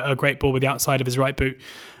a great ball with the outside of his right boot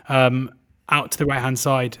out to the right-hand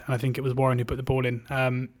side, and I think it was Warren who put the ball in.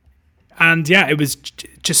 And yeah, it was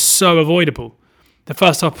just so avoidable. The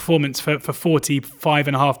first half performance for 45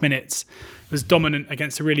 and a half minutes was dominant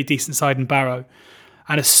against a really decent side in Barrow.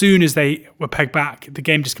 And as soon as they were pegged back, the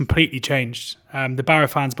game just completely changed. The Barrow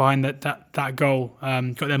fans behind that goal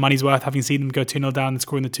got their money's worth, having seen them go 2-0 down and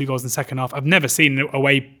scoring the 2 goals in the second half. I've never seen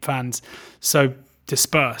away fans so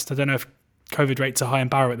dispersed. I don't know if COVID rates are high in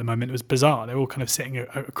Barrow at the moment. It was bizarre. They're all kind of sitting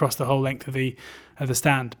across the whole length of the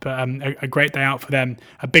stand. But a great day out for them.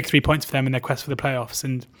 A big 3 points for them in their quest for the playoffs.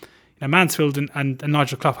 And Mansfield and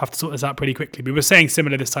Nigel Clough have to sort this out pretty quickly. We were saying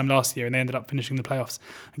similar this time last year, and they ended up finishing the playoffs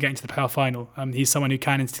and getting to the playoff final. He's someone who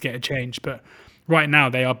can instigate a change, but right now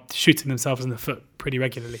they are shooting themselves in the foot pretty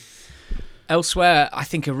regularly. Elsewhere, I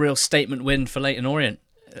think a real statement win for Leyton Orient.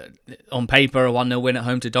 On paper, a 1-0 win at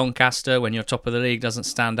home to Doncaster when you're top of the league doesn't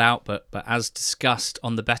stand out, but as discussed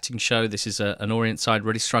on the betting show, this is an Orient side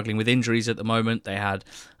really struggling with injuries at the moment. They had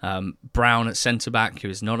Brown at centre-back, who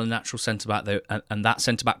is not a natural centre-back, though, and that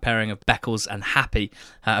centre-back pairing of Beckles and Happy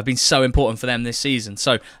have been so important for them this season.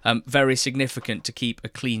 So very significant to keep a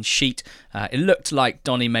clean sheet. It looked like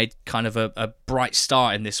Donny made kind of a bright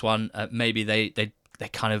start in this one. Maybe they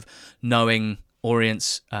kind of knowing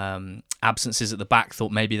Orient's absences at the back,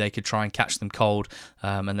 thought maybe they could try and catch them cold,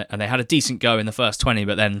 and they had a decent go in the first 20,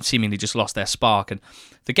 but then seemingly just lost their spark. And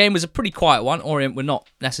the game was a pretty quiet one. Orient were not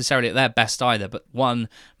necessarily at their best either, but one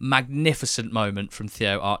magnificent moment from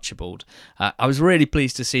Theo Archibald. I was really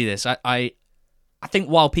pleased to see this. I think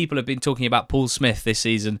while people have been talking about Paul Smith this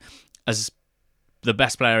season as the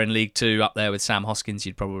best player in League Two, up there with Sam Hoskins,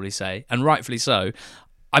 you'd probably say, and rightfully so,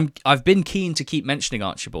 I've been keen to keep mentioning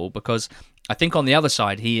Archibald because I think on the other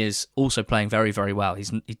side, he is also playing very, very well.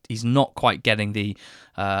 He's not quite getting the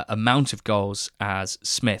amount of goals as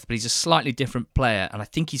Smith, but he's a slightly different player, and I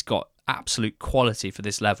think he's got absolute quality for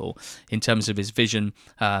this level in terms of his vision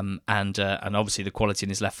and obviously the quality in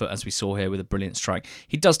his left foot, as we saw here with a brilliant strike.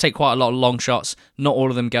 He does take quite a lot of long shots. Not all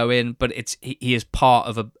of them go in, but he is part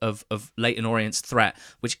of Leyton Orient's threat,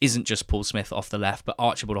 which isn't just Paul Smith off the left, but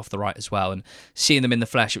Archibald off the right as well. And seeing them in the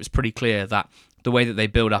flesh, it was pretty clear that the way that they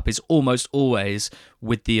build up is almost always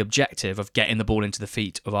with the objective of getting the ball into the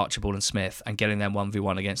feet of Archibald and Smith and getting them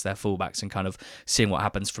 1v1 against their fullbacks and kind of seeing what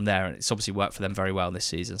happens from there. And it's obviously worked for them very well this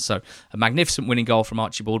season. So a magnificent winning goal from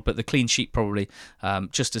Archibald, but the clean sheet probably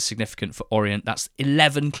just as significant for Orient. That's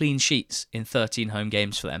 11 clean sheets in 13 home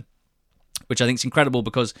games for them, which I think is incredible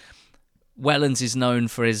because Wellens is known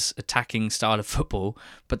for his attacking style of football,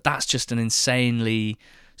 but that's just an insanely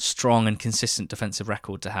strong and consistent defensive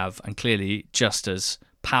record to have, and clearly just as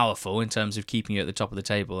powerful in terms of keeping you at the top of the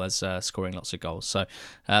table as scoring lots of goals. So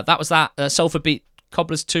that was that. Salford beat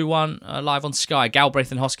Cobblers 2-1 live on Sky. Galbraith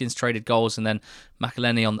and Hoskins traded goals, and then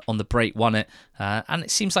McElhenney on the break won it. And it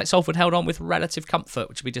seems like Salford held on with relative comfort,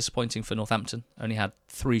 which would be disappointing for Northampton. Only had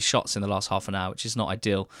 3 shots in the last half an hour, which is not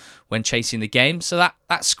ideal when chasing the game. So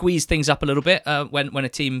that squeezed things up a little bit when a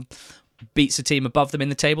team beats a team above them in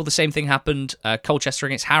the table. The same thing happened Colchester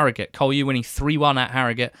against Harrogate. Col-U winning 3-1 at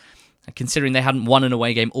Harrogate. And considering they hadn't won an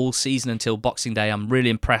away game all season until Boxing Day, I'm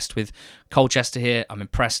really impressed with Colchester here. I'm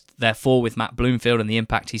impressed, therefore, with Matt Bloomfield and the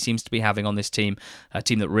impact he seems to be having on this team, a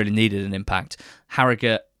team that really needed an impact.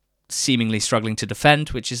 Harrogate seemingly struggling to defend,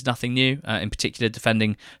 which is nothing new, in particular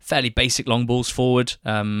defending fairly basic long balls forward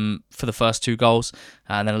for the first 2 goals,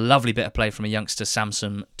 and then a lovely bit of play from a youngster,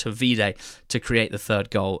 Samson Tavide, to create the third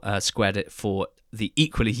goal, squared it for the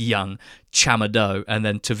equally young Chamado, and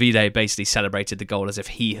then Tavide basically celebrated the goal as if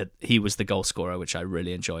he was the goal scorer, which I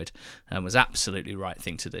really enjoyed and was absolutely right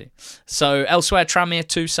thing to do. So elsewhere, Tranmere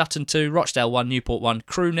 2, Sutton 2, Rochdale 1, Newport 1,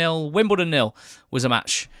 Crewe 0, Wimbledon 0 was a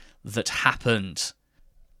match that happened.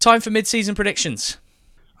 Time for mid-season predictions.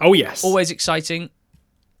 Oh, yes. Always exciting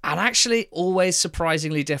and actually always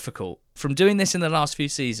surprisingly difficult. From doing this in the last few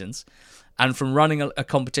seasons and from running a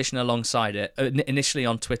competition alongside it, initially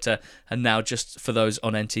on Twitter and now just for those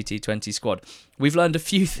on NTT20 Squad, we've learned a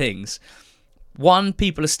few things. One,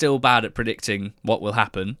 people are still bad at predicting what will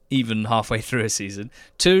happen, even halfway through a season.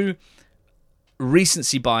 2,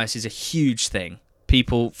 recency bias is a huge thing.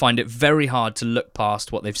 People find it very hard to look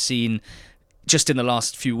past what they've seen just in the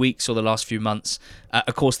last few weeks or the last few months.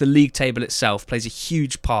 Of course, the league table itself plays a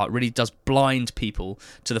huge part, really does blind people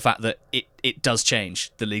to the fact that it does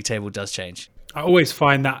change. The league table does change. I always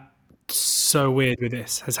find that so weird with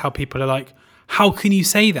this, as how people are like, how can you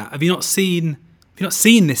say that? Have you not seen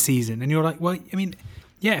this season? And you're like, well, I mean,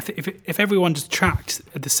 yeah, if everyone just tracked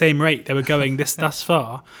at the same rate they were going thus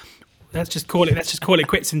far, let's just call it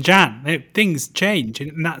quits in Jan. Things change,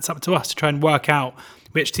 and that's up to us to try and work out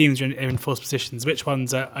which teams are in forced positions, which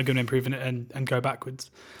ones are going to improve and go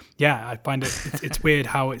backwards. Yeah, I find it's weird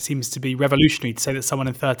how it seems to be revolutionary to say that someone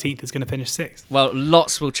in 13th is going to finish 6th. Well,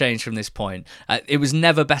 lots will change from this point. It was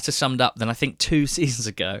never better summed up than I think 2 seasons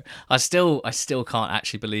ago. I still can't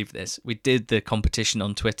actually believe this. We did the competition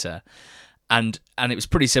on Twitter, and it was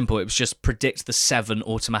pretty simple. It was just predict the 7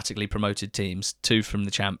 automatically promoted teams, 2 from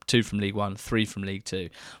the Champ, 2 from League 1, 3 from League 2.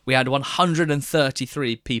 We had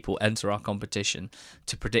 133 people enter our competition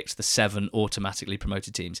to predict the 7 automatically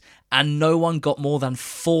promoted teams, and no one got more than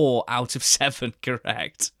 4 out of 7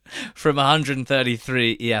 correct from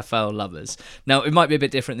 133 EFL lovers. Now, it might be a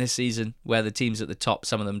bit different this season, where the teams at the top,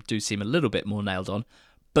 some of them do seem a little bit more nailed on,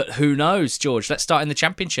 but who knows, George? Let's start in the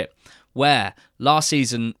Championship, where last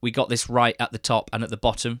season we got this right at the top and at the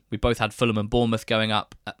bottom. We both had Fulham and Bournemouth going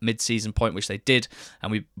up at mid-season point, which they did, and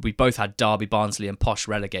we both had Derby, Barnsley and Posh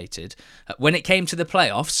relegated. When it came to the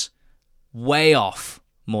playoffs, way off,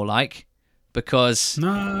 more like, because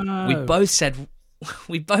we both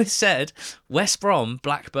said West Brom,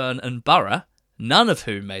 Blackburn and Borough, none of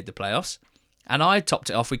whom made the playoffs, and I topped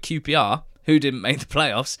it off with QPR, who didn't make the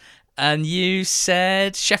playoffs, and you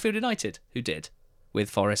said Sheffield United, who did, with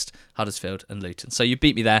Forest, Huddersfield and Luton. So you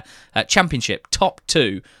beat me there. Championship, top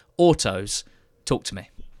 2, autos. Talk to me.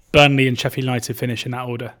 Burnley and Sheffield United finish in that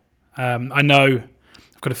order. I know,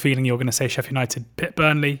 I've got a feeling you're going to say Sheffield United pit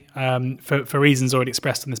Burnley for reasons already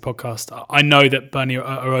expressed on this podcast. I know that Burnley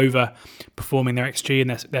are overperforming their XG,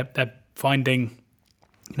 and they're finding,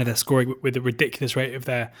 they're scoring with a ridiculous rate of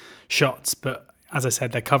their shots. But as I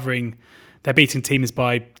said, they're covering they're beating teams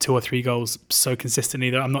by 2 or 3 goals so consistently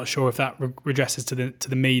that I'm not sure if that regresses to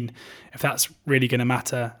the mean, if that's really going to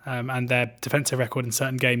matter. And their defensive record in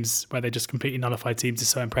certain games where they just completely nullify teams is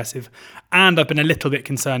so impressive. And I've been a little bit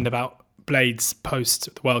concerned about Blades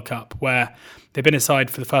post the World Cup, where they've been a side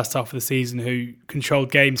for the first half of the season who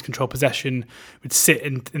controlled games, controlled possession, would sit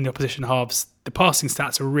in the opposition halves. The passing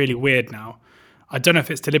stats are really weird now. I don't know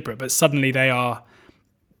if it's deliberate, but suddenly they are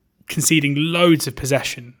conceding loads of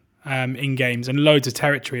possession in games and loads of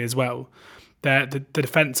territory as well. The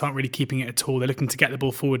defence aren't really keeping it at all. They're looking to get the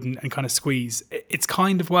ball forward and kind of squeeze. It's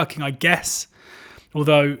kind of working, I guess.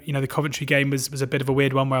 Although, the Coventry game was a bit of a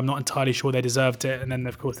weird one where I'm not entirely sure they deserved it. And then,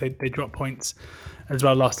 of course, they dropped points as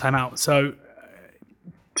well last time out. So,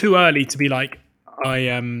 too early to be like,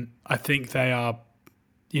 I think they are,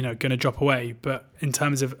 going to drop away. But in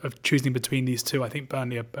terms of choosing between these two, I think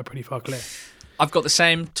Burnley are pretty far clear. I've got the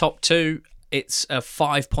same top two. It's a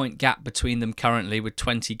 5-point gap between them currently with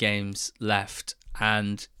 20 games left.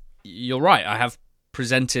 And you're right, I have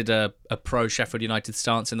presented a pro-Sheffield United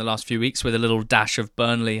stance in the last few weeks with a little dash of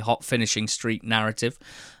Burnley hot finishing streak narrative.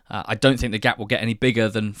 I don't think the gap will get any bigger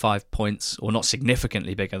than 5 points, or not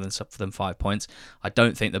significantly bigger than 5 points. I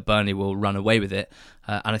don't think that Burnley will run away with it,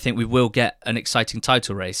 and I think we will get an exciting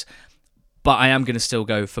title race. But I am going to still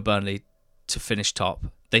go for Burnley to finish top.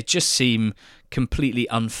 They just seem completely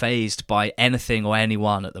unfazed by anything or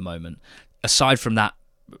anyone at the moment. Aside from that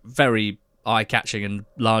very eye-catching and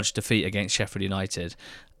large defeat against Sheffield United,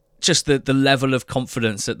 just the level of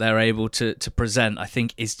confidence that they're able to present, I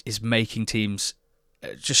think, is making teams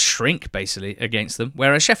just shrink, basically, against them.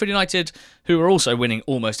 Whereas Sheffield United, who are also winning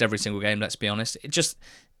almost every single game, let's be honest,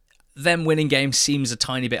 them winning games seems a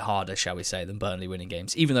tiny bit harder, shall we say, than Burnley winning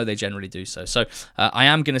games, even though they generally do so. So I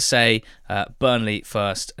am going to say Burnley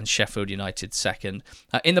first and Sheffield United second.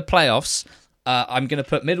 In the playoffs, I'm going to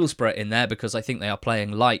put Middlesbrough in there because I think they are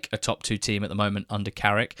playing like a top 2 team at the moment under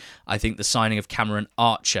Carrick. I think the signing of Cameron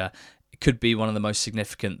Archer could be one of the most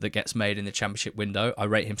significant that gets made in the Championship window. I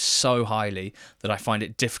rate him so highly that I find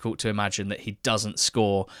it difficult to imagine that he doesn't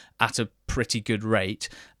score at a pretty good rate.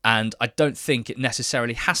 And I don't think it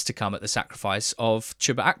necessarily has to come at the sacrifice of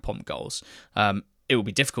Chuba Akpom goals. It will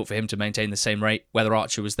be difficult for him to maintain the same rate whether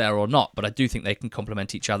Archer was there or not, but I do think they can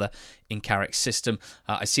complement each other in Carrick's system.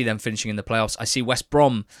 I see them finishing in the playoffs. I see West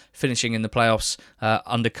Brom finishing in the playoffs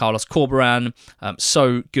under Carlos Corberán.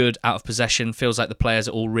 So good out of possession. Feels like the players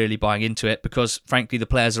are all really buying into it because, frankly, the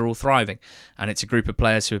players are all thriving. And it's a group of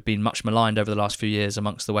players who have been much maligned over the last few years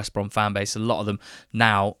amongst the West Brom fan base. A lot of them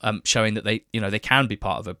now showing that they can be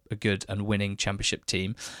part of a good and winning Championship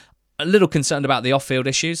team. A little concerned about the off-field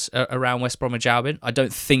issues around West Bromwich Albion. I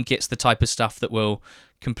don't think it's the type of stuff that will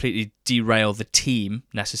completely derail the team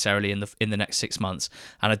necessarily in the next 6 months.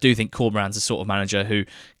 And I do think Corberan's the sort of manager who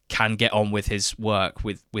can get on with his work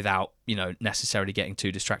without necessarily getting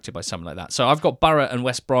too distracted by something like that. So I've got Borough and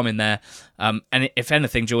West Brom in there. And if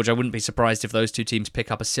anything, George, I wouldn't be surprised if those two teams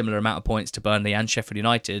pick up a similar amount of points to Burnley and Sheffield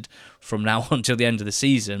United from now on till the end of the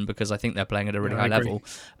season because I think they're playing at a really high level.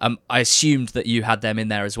 I assumed that you had them in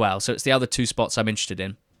there as well. So it's the other two spots I'm interested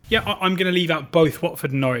in. Yeah, I'm going to leave out both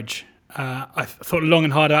Watford and Norwich. I thought long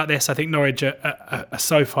and hard about this. I think Norwich are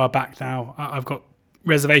so far back now. I've got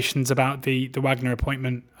reservations about the Wagner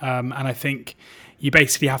appointment, and I think you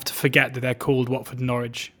basically have to forget that they're called Watford and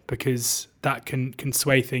Norwich because that can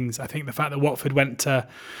sway things. I think the fact that Watford went to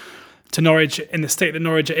Norwich in the state that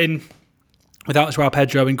Norwich are in without Joao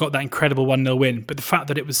Pedro and got that incredible 1-0 win, but the fact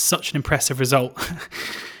that it was such an impressive result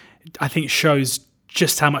I think shows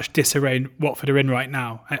just how much disarray Watford are in right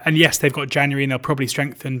now. And yes, they've got January and they'll probably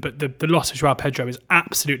strengthen, but the loss of Joao Pedro is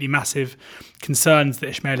absolutely massive. Concerns that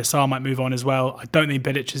Ismail Assar might move on as well. I don't think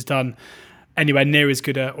Bilic has done anywhere near as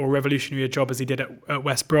good or revolutionary a job as he did at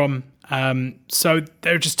West Brom. So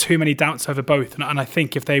there are just too many doubts over both. And I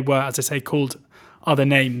think if they were, as I say, called other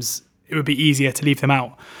names, it would be easier to leave them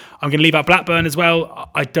out. I'm going to leave out Blackburn as well.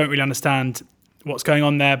 I don't really understand what's going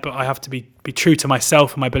on there, but I have to be true to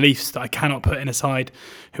myself and my beliefs that I cannot put in a side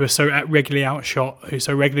who are so regularly outshot, who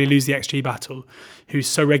so regularly lose the XG battle, who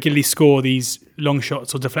so regularly score these long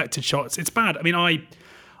shots or deflected shots. It's bad. I mean,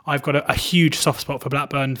 I've got a huge soft spot for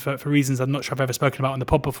Blackburn for reasons I'm not sure I've ever spoken about on the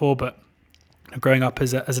pod before, but growing up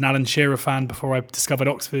as an Alan Shearer fan before I discovered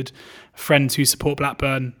Oxford, friends who support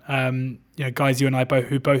Blackburn, guys you and I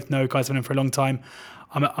both know, guys I've known for a long time.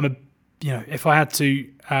 If I had to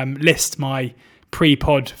list my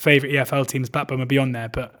pre-pod favourite EFL teams, Blackburn would be on there.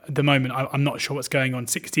 But at the moment, I'm not sure what's going on.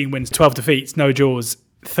 16 wins, 12 defeats, no draws.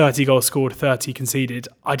 30 goals scored, 30 conceded.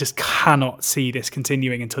 I just cannot see this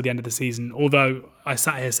continuing until the end of the season, although I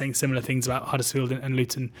sat here saying similar things about Huddersfield and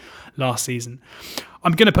Luton last season.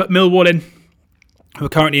 I'm going to put Millwall in, who are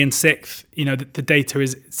currently in 6th. You know, the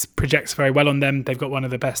data projects very well on them. They've got one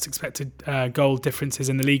of the best expected goal differences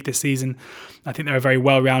in the league this season. I think they're a very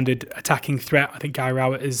well-rounded attacking threat. I think Gary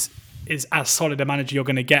Rowett is as solid a manager you're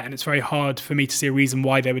going to get, and it's very hard for me to see a reason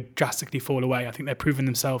why they would drastically fall away. I think they've proven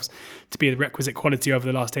themselves to be the requisite quality over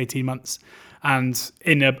the last 18 months. And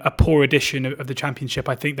in a poor edition of the Championship,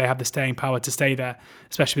 I think they have the staying power to stay there,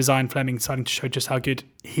 especially with Zion Fleming starting to show just how good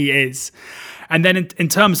he is. And then in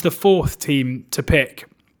terms of the 4th team to pick,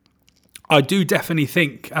 I do definitely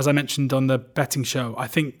think, as I mentioned on the betting show, I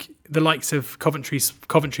think the likes of Coventry,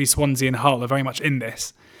 Swansea and Hull are very much in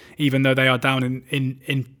this, even though they are down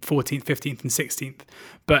in 14th, 15th and 16th.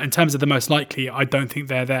 But in terms of the most likely, I don't think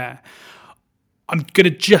they're there. I'm going to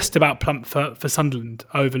just about plump for Sunderland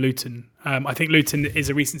over Luton. I think Luton is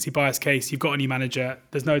a recency bias case. You've got a new manager.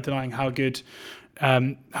 There's no denying how good,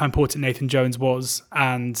 how important Nathan Jones was.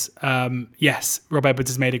 And yes, Rob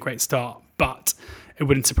Edwards has made a great start, but it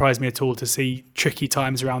wouldn't surprise me at all to see tricky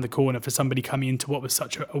times around the corner for somebody coming into what was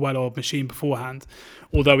such a well-oiled machine beforehand.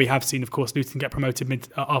 Although we have seen, of course, Luton get promoted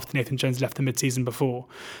after Nathan Jones left the mid-season before.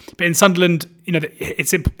 But in Sunderland, you know,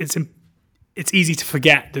 it's easy to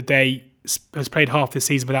forget that they has played half this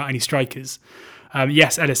season without any strikers.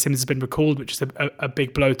 Yes, Ellis Sims has been recalled, which is a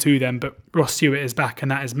big blow to them, but Ross Stewart is back,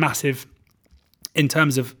 and that is massive. In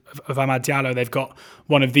terms of Amad Diallo, they've got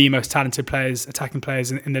one of the most talented players, attacking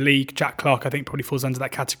players in the league. Jack Clark, I think, probably falls under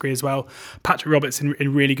that category as well. Patrick Roberts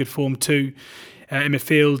in really good form too. In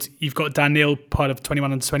midfield, you've got Dan Neil, part of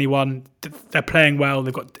 21 and 21. They're playing well.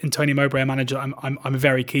 They've got Antonio Mowbray, a manager I'm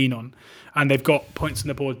very keen on, and they've got points on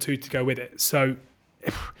the board too to go with it. So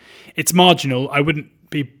it's marginal. I wouldn't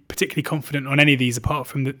be particularly confident on any of these apart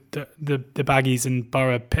from the Baggies and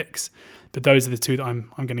Borough picks, but those are the two that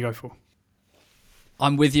I'm going to go for.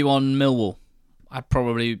 I'm with you on Millwall.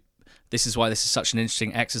 This is why this is such an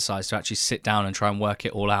interesting exercise to actually sit down and try and work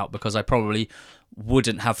it all out, because I probably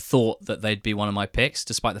wouldn't have thought that they'd be one of my picks,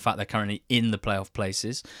 despite the fact they're currently in the playoff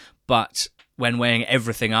places. But when weighing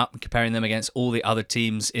everything up and comparing them against all the other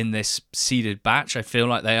teams in this seeded batch, I feel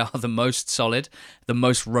like they are the most solid, the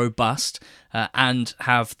most robust, and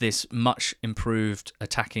have this much improved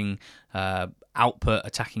attacking output,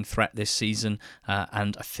 attacking threat this season.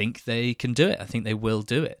 And I think they can do it. I think they will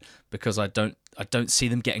do it, because I don't see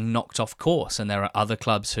them getting knocked off course. And there are other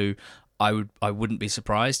clubs who I wouldn't be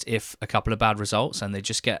surprised if a couple of bad results and they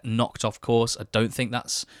just get knocked off course. I don't think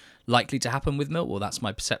that's likely to happen with Millwall. That's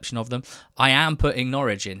my perception of them. I am putting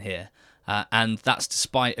Norwich in here, and that's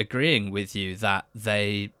despite agreeing with you that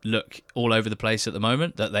they look all over the place at the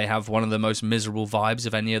moment, that they have one of the most miserable vibes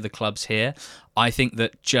of any of the clubs here. I think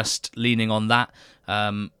that just leaning on that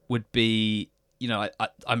would be, you know,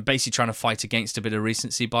 I'm basically trying to fight against a bit of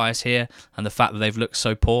recency bias here and the fact that they've looked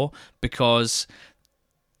so poor, because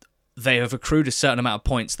they have accrued a certain amount of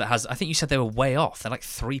points that has, I think you said they were way off. They're like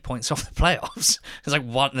 3 points off the playoffs. It's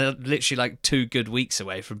like they're literally like 2 good weeks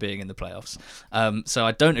away from being in the playoffs. So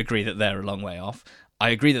I don't agree that they're a long way off. I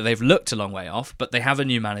agree that they've looked a long way off, but they have a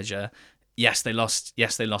new manager. Yes, they lost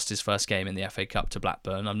his first game in the FA Cup to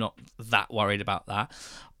Blackburn. I'm not that worried about that.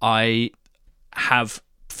 I have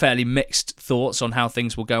fairly mixed thoughts on how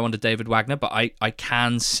things will go under David Wagner, but I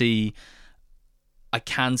can see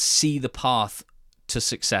the path to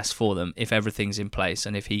success for them if everything's in place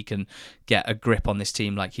and if he can get a grip on this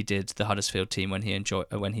team like he did the Huddersfield team when he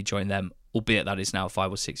joined them, albeit that is now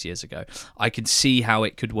 5 or 6 years ago. I can see how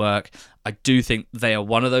it could work. I do think they are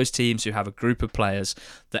one of those teams who have a group of players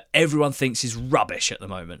that everyone thinks is rubbish at the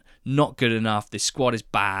moment, not good enough. This squad is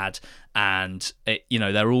bad, and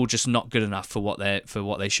they're all just not good enough for what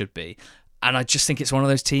they should be. And I just think it's one of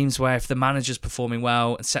those teams where if the manager's performing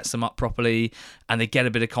well and sets them up properly and they get a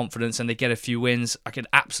bit of confidence and they get a few wins, I could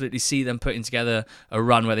absolutely see them putting together a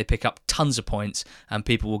run where they pick up tons of points and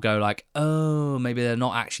people will go like, oh, maybe they're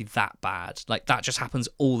not actually that bad. Like, that just happens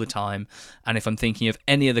all the time. And if I'm thinking of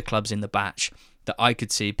any of the clubs in the batch that I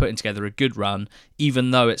could see putting together a good run, even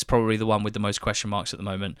though it's probably the one with the most question marks at the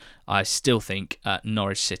moment, I still think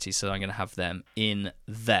Norwich City, so I'm going to have them in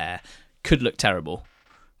there. Could look terrible.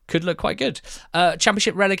 Could look quite good.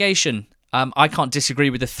 Championship relegation. I can't disagree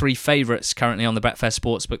with the 3 favourites currently on the Betfair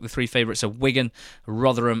Sportsbook. The 3 favourites are Wigan,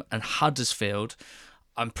 Rotherham and Huddersfield.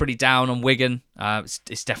 I'm pretty down on Wigan.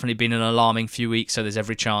 It's definitely been an alarming few weeks, so there's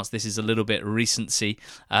every chance this is a little bit recency.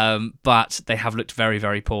 But they have looked very,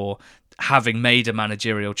 very poor, having made a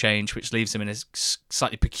managerial change, which leaves them in a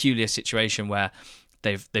slightly peculiar situation where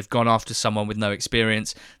they've gone after someone with no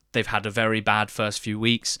experience. they've had a very bad first few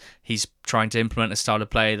weeks. He's trying to implement a style of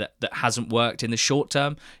play that hasn't worked in the short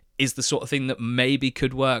term, is the sort of thing that maybe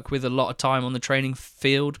could work with a lot of time on the training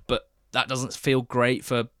field, but that doesn't feel great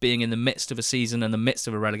for being in the midst of a season and the midst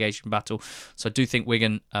of a relegation battle. So I do think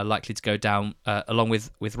Wigan are likely to go down along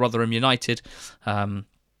with Rotherham United.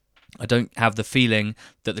 I don't have the feeling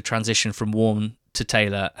that the transition from Warne to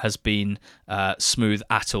Taylor has been smooth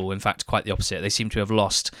at all. In fact, quite the opposite. They seem to have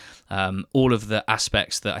lost all of the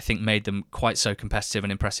aspects that I think made them quite so competitive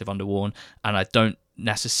and impressive under Warne, and I don't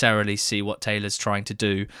necessarily see what Taylor's trying to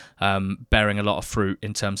do bearing a lot of fruit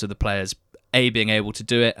in terms of the players A, being able to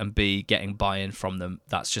do it, and B, getting buy-in from them.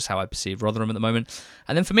 That's just how I perceive Rotherham at the moment.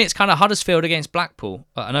 And then for me, it's kind of Huddersfield against Blackpool.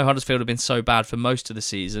 I know Huddersfield have been so bad for most of the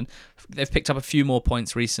season. They've picked up a few more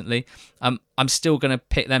points recently. I'm still going to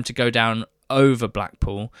pick them to go down over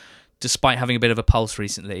Blackpool, despite having a bit of a pulse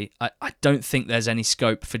recently. I don't think there's any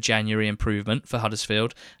scope for January improvement for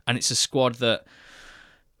Huddersfield, and it's a squad that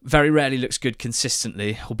very rarely looks good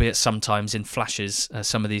consistently, albeit sometimes in flashes.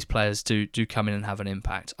 Some of these players do come in and have an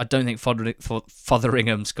impact. I don't think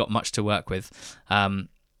Fotheringham's got much to work with.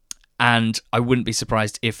 And I wouldn't be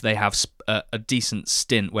surprised if they have a decent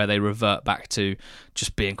stint where they revert back to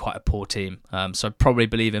just being quite a poor team. So I probably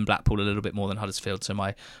believe in Blackpool a little bit more than Huddersfield. So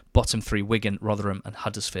my bottom three, Wigan, Rotherham and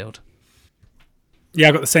Huddersfield. Yeah,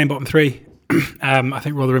 I've got the same bottom three. I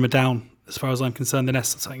think Rotherham are down. As far as I'm concerned,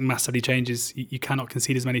 unless something massively changes, you cannot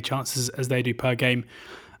concede as many chances as they do per game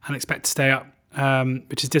and expect to stay up,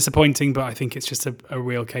 which is disappointing, but I think it's just a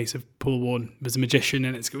real case of Paul Warne was a magician,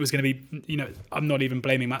 and it was going to be, I'm not even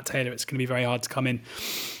blaming Matt Taylor, it's going to be very hard to come in.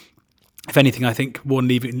 If anything, I think Warne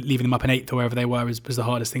leaving them up in 8th or wherever they were was the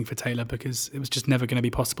hardest thing for Taylor, because it was just never going to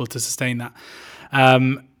be possible to sustain that.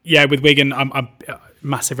 With Wigan, I'm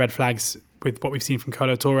massive red flags with what we've seen from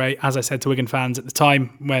Kolo Touré. As I said to Wigan fans at the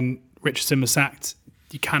time when Richardson was sacked,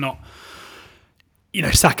 you cannot,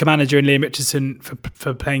 sack a manager in Liam Richardson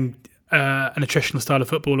for playing an attritional style of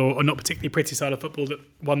football or not particularly pretty style of football that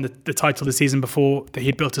won the title the season before that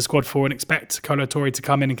he'd built a squad for, and expect Kolo Touré to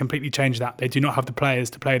come in and completely change that. They do not have the players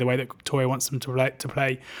to play the way that Touré wants them to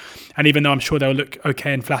play. And even though I'm sure they'll look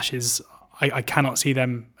okay in flashes, I cannot see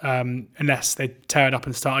them, unless they tear it up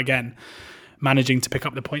and start again, managing to pick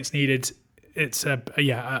up the points needed. It's a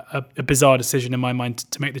bizarre decision in my mind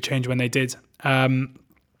to make the change when they did.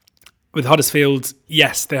 With Huddersfield,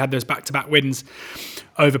 yes, they had those back-to-back wins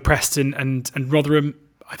over Preston and Rotherham.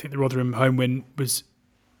 I think the Rotherham home win was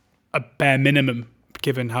a bare minimum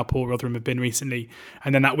given how poor Rotherham have been recently.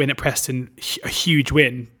 And then that win at Preston, a huge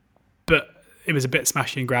win, but it was a bit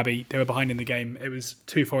smashy and grabby. They were behind in the game. It was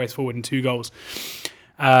 2 Forest forward and 2 goals.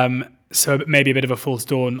 So maybe a bit of a false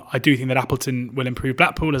dawn. I do think that Appleton will improve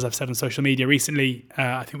Blackpool, as I've said on social media recently.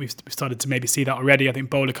 I think we've started to maybe see that already. I think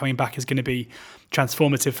Bowler coming back is going to be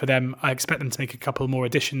transformative for them. I expect them to make a couple more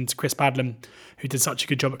additions. Chris Badlam, who did such a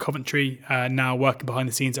good job at Coventry, now working behind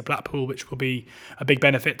the scenes at Blackpool, which will be a big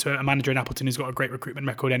benefit to a manager in Appleton who's got a great recruitment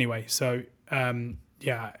record anyway. So,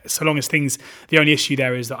 so long as the only issue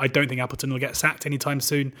there is that I don't think Appleton will get sacked anytime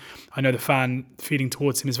soon. I know the fan feeling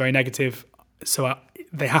towards him is very negative. So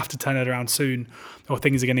they have to turn it around soon, or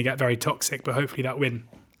things are going to get very toxic. But hopefully that win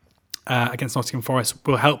against Nottingham Forest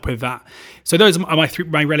will help with that. So those are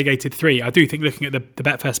my relegated 3. I do think, looking at the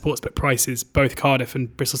Betfair Sportsbook prices, both Cardiff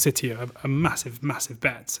and Bristol City are massive, massive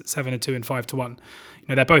bets at 7-2 and 5-1.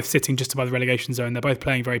 They're both sitting just above the relegation zone. They're both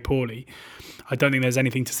playing very poorly. I don't think there's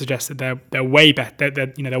anything to suggest that they're way better.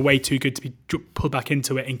 They're way too good to be pulled back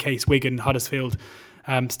into it in case Wigan, Huddersfield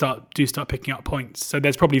start picking up points. So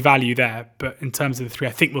there's probably value there, but in terms of the 3,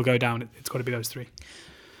 I think we'll go down. It's got to be those 3.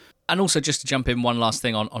 And also, just to jump in, one last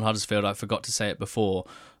thing on Huddersfield, I forgot to say it before.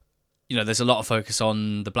 There's a lot of focus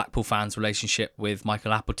on the Blackpool fans' relationship with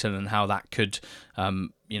Michael Appleton and how that could,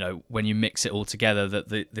 when you mix it all together, that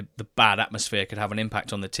the bad atmosphere could have an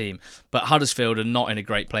impact on the team. But Huddersfield are not in a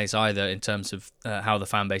great place either in terms of how the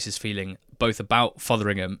fan base is feeling, both about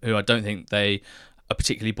Fotheringham, who I don't think they are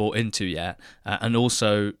particularly bought into yet, and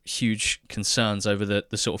also huge concerns over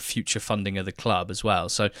the sort of future funding of the club as well.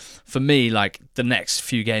 So for me, the next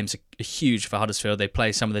few games are huge for Huddersfield. They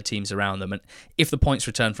play some of the teams around them, and if the points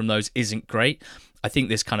return from those isn't great, I think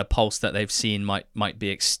this kind of pulse that they've seen might be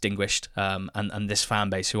extinguished, and this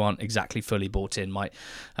fan base, who aren't exactly fully bought in, might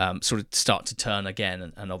sort of start to turn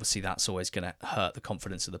again, and obviously that's always going to hurt the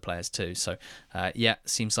confidence of the players too. So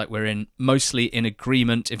seems like we're mostly in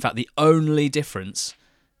agreement. In fact, the only difference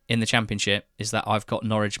in the Championship is that I've got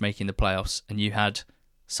Norwich making the playoffs and you had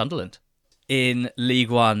Sunderland. In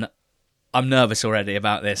League One, I'm nervous already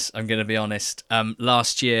about this, I'm going to be honest.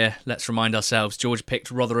 Last year, let's remind ourselves, George picked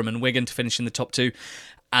Rotherham and Wigan to finish in the top 2.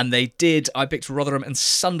 And they did. I picked Rotherham and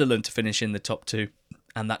Sunderland to finish in the top 2,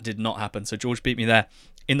 and that did not happen. So George beat me there.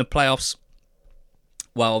 In the playoffs,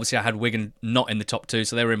 well, obviously I had Wigan not in the top 2,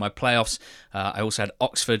 so they were in my playoffs. I also had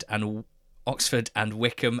Oxford and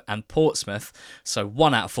Wickham and Portsmouth. So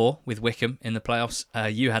 1 out of 4 with Wickham in the playoffs.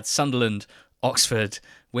 You had Sunderland, Oxford,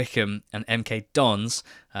 Wickham and MK Dons.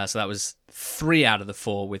 So that was 3 out of the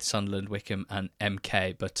 4 with Sunderland, Wickham and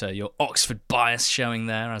MK. But your Oxford bias showing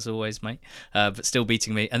there, as always, mate. But still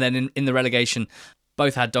beating me. And then in the relegation,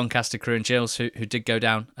 both had Doncaster, Crewe and Gills, who did go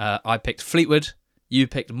down. I picked Fleetwood. You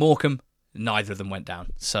picked Morecambe. Neither of them went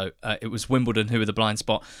down. So it was Wimbledon who were the blind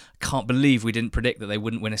spot. Can't believe we didn't predict that they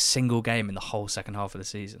wouldn't win a single game in the whole second half of the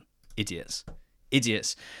season. Idiots.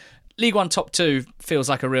 League One top 2 feels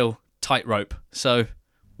like a real tightrope. So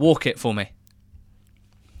walk it for me.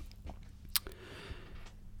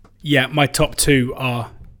 Yeah, my top 2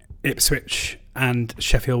 are Ipswich and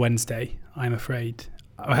Sheffield Wednesday, I'm afraid.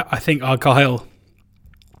 I think Argyle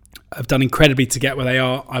have done incredibly to get where they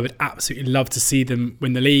are. I would absolutely love to see them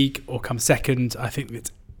win the league or come second. I think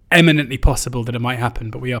it's eminently possible that it might happen,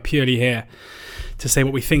 but we are purely here to say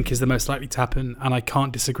what we think is the most likely to happen, and I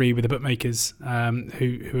can't disagree with the bookmakers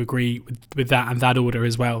who agree with that and that order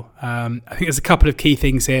as well. I think there's a couple of key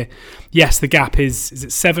things here. Yes, the gap is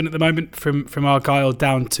it 7 at the moment from Argyle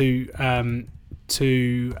down to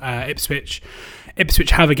Ipswich.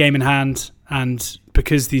 Ipswich have a game in hand, and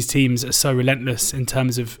because these teams are so relentless in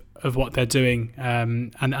terms of what they're doing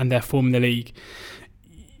and their form in the league,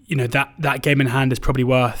 you know, that game in hand is probably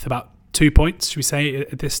worth about 2 points, should we say,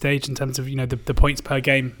 at this stage in terms of, you know, the points per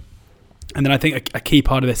game. And then I think a key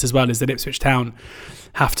part of this as well is that Ipswich Town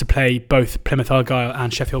have to play both Plymouth Argyle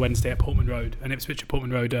and Sheffield Wednesday at Portman Road, and Ipswich at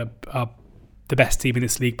Portman Road are the best team in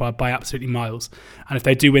this league by absolutely miles. And if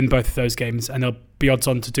they do win both of those games, and they'll be odds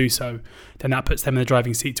on to do so, then that puts them in the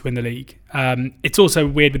driving seat to win the league. It's also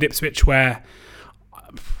weird with Ipswich where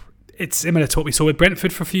it's similar to what we saw with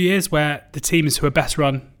Brentford for a few years, where the teams who are best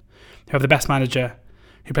run, who have the best manager,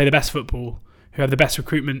 who play the best football, who have the best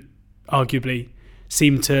recruitment, arguably,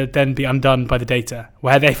 seem to then be undone by the data,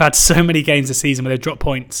 where they've had so many games this season where they've dropped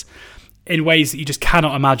points in ways that you just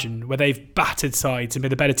cannot imagine, where they've battered sides and been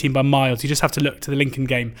the better team by miles. You just have to look to the Lincoln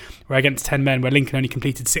game, where against 10 men, where Lincoln only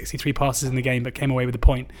completed 63 passes in the game but came away with a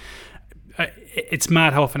point. It's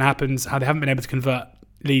mad how often it happens, how they haven't been able to convert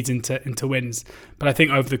leads into wins. But I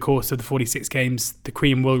think over the course of the 46 games, the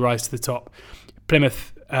cream will rise to the top.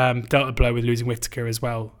 Plymouth dealt a blow with losing Whittaker as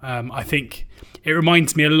well. I think it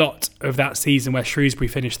reminds me a lot of that season where Shrewsbury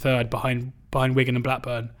finished third behind Wigan and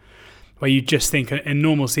Blackburn, where you just think in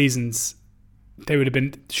normal seasons they would have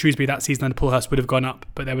been, Shrewsbury that season under Paul Hurst would have gone up,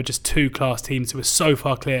 but there were just 2 class teams who were so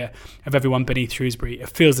far clear of everyone beneath Shrewsbury. It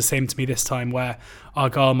feels the same to me this time, where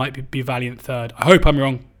Argyle might be valiant third. I hope I'm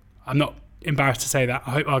wrong. I'm not embarrassed to say that.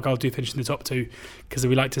 I hope Argyle do finish in the top 2, because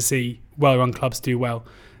we like to see well-run clubs do well.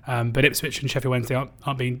 But Ipswich and Sheffield Wednesday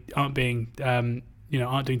aren't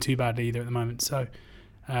doing too badly either at the moment. So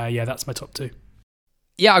that's my top 2.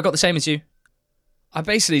 Yeah, I got the same as you. I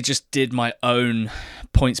basically just did my own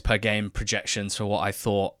points per game projections for what I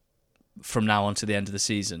thought from now on to the end of the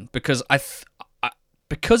season, because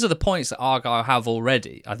because of the points that Argyle have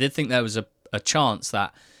already, I did think there was a chance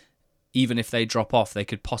that even if they drop off, they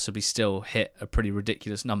could possibly still hit a pretty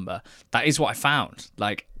ridiculous number. That is what I found.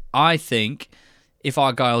 Like, I think if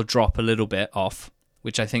Argyle drop a little bit off,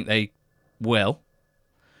 which I think they will,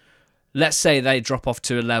 let's say they drop off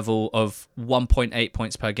to a level of 1.8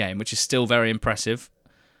 points per game, which is still very impressive.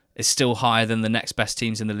 It's still higher than the next best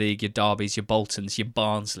teams in the league, your Derbys, your Boltons, your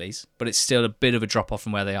Barnsleys, but it's still a bit of a drop off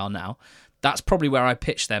from where they are now. That's probably where I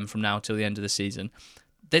pitch them from now till the end of the season.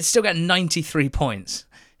 They'd still get 93 points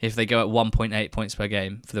if they go at 1.8 points per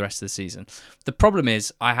game for the rest of the season. The problem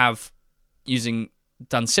is I have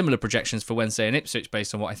done similar projections for Wednesday and Ipswich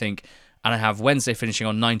based on what I think, and I have Wednesday finishing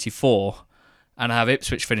on 94, and I have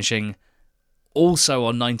Ipswich finishing also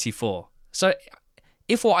on 94. So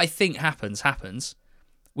if what I think happens,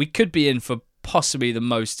 we could be in for possibly the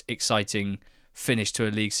most exciting finish to a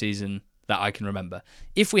league season that I can remember.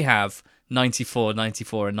 If we have 94,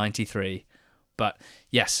 94 and 93. But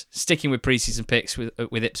yes, sticking with preseason picks with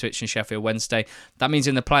Ipswich and Sheffield Wednesday. That means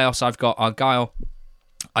in the playoffs I've got Argyle.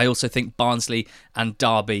 I also think Barnsley and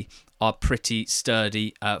Derby are pretty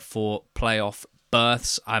sturdy for playoff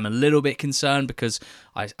berths. I'm a little bit concerned because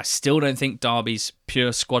I still don't think Derby's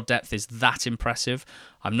pure squad depth is that impressive.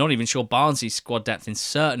 I'm not even sure Barnsley's squad depth in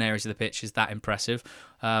certain areas of the pitch is that impressive.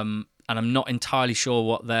 and I'm not entirely sure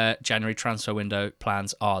what their January transfer window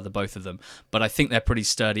plans are, the both of them. But I think they're pretty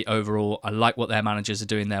sturdy overall. I like what their managers are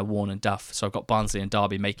doing there, Warne and Duff. So I've got Barnsley and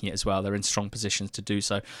Derby making it as well. They're in strong positions to do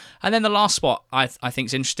so. And then the last spot I think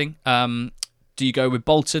is interesting. Do you go with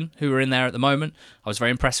Bolton, who are in there at the moment? I was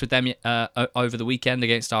very impressed with them over the weekend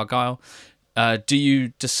against Argyle. Do you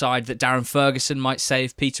decide that Darren Ferguson might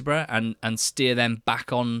save Peterborough and steer them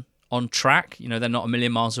back on track? You know, they're not a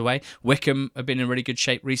million miles away. Wycombe have been in really good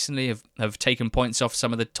shape recently, have taken points off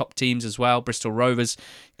some of the top teams as well. Bristol Rovers,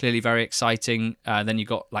 clearly very exciting. Then you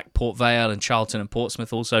got like Port Vale and Charlton and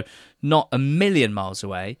Portsmouth also not a million miles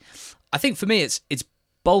away. I think for me it's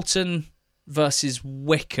Bolton versus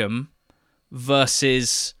Wycombe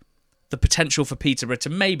versus the potential for Peterborough to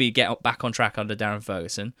maybe get back on track under Darren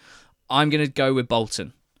Ferguson. I'm going to go with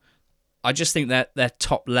Bolton. I just think that their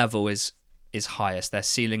top level is highest. Their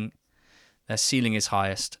ceiling is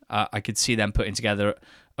highest. I could see them putting together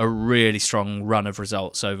a really strong run of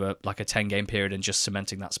results over like a 10-game period and just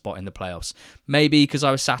cementing that spot in the playoffs. Maybe because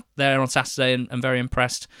I was sat there on Saturday and very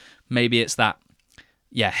impressed. Maybe it's that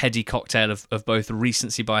heady cocktail of both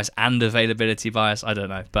recency bias and availability bias. I don't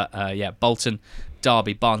know. But Bolton,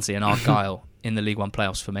 Derby, Barnsley and Argyle in the League One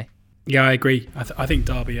playoffs for me. Yeah, I agree. I think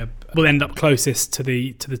Derby will end up closest to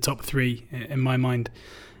the top three in my mind.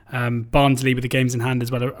 Barnsley with the games in hand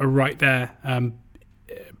as well are right there.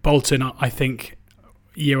 Bolton, I think,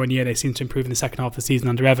 year on year they seem to improve in the second half of the season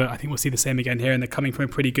under Everett. I think we'll see the same again here, and they're coming from a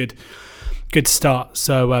pretty good start.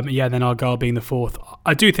 So then Argyle being the fourth.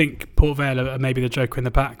 I do think Port Vale are maybe the joker in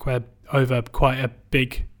the pack, where over quite a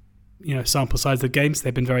big sample size of games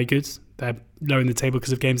they've been very good. They're low in the table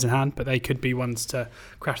because of games in hand, but they could be ones to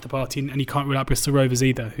crash the party. And you can't rule out Bristol Rovers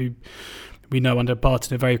either, who we know under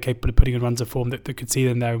Barton are very capable of putting in runs of form that could see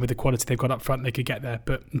them there, and with the quality they've got up front they could get there.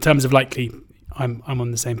 But in terms of likely, I'm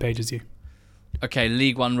on the same page as you. Okay,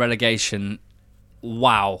 League One relegation.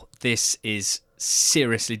 Wow, this is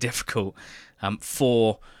seriously difficult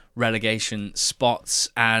for relegation spots,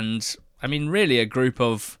 and I mean really a group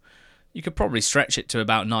of, you could probably stretch it to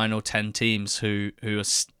about 9 or 10 teams who are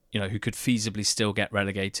who could feasibly still get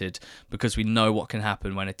relegated, because we know what can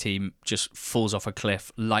happen when a team just falls off a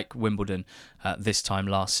cliff, like Wimbledon this time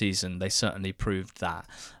last season. They certainly proved that.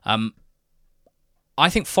 I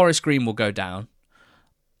think Forest Green will go down.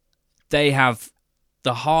 They have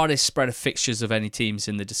the hardest spread of fixtures of any teams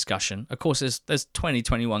in the discussion. Of course, there's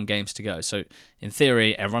 21 games to go, so in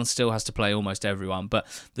theory, everyone still has to play almost everyone, but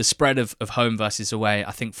the spread of home versus away,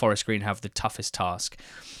 I think Forest Green have the toughest task.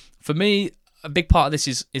 For me, a big part of this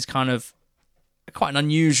is kind of quite an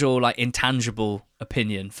unusual, like intangible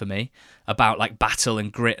opinion for me about like battle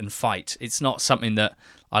and grit and fight. It's not something that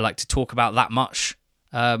I like to talk about that much,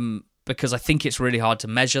 because I think it's really hard to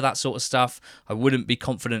measure that sort of stuff. I wouldn't be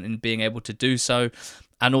confident in being able to do so.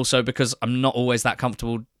 And also because I'm not always that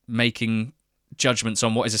comfortable making judgments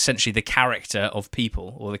on what is essentially the character of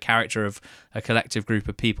people or the character of a collective group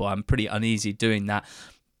of people. I'm pretty uneasy doing that.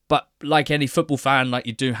 But like any football fan, like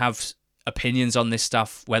you do have opinions on this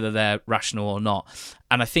stuff, whether they're rational or not.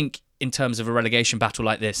 And I think in terms of a relegation battle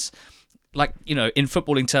like this, like, in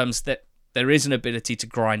footballing terms, that there is an ability to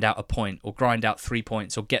grind out a point or grind out 3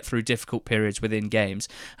 points or get through difficult periods within games.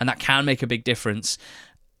 And that can make a big difference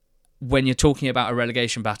when you're talking about a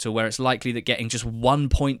relegation battle where it's likely that getting just 1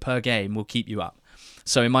 point per game will keep you up.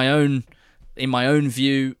 So in my own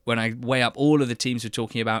view, when I weigh up all of the teams we're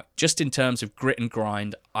talking about, just in terms of grit and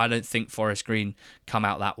grind, I don't think Forest Green come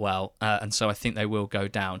out that well. And so I think they will go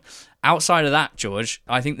down. Outside of that, George,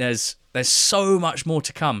 I think there's so much more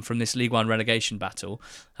to come from this League One relegation battle.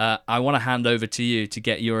 I want to hand over to you to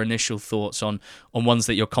get your initial thoughts on ones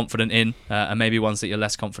that you're confident in and maybe ones that you're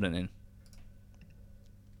less confident in.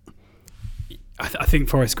 I think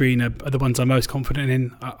Forest Green are the ones I'm most confident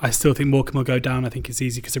in. I still think Morecambe will go down. I think it's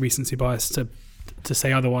easy because of recency bias to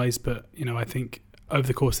say otherwise. But, I think over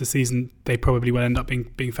the course of the season, they probably will end up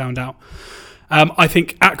being found out. I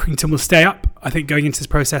think Accrington will stay up. I think going into this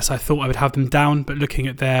process, I thought I would have them down. But looking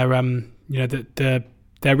at their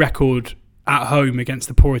their record at home against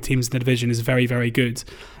the poorer teams in the division is very, very good.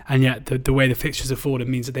 And yet the way the fixtures have fallen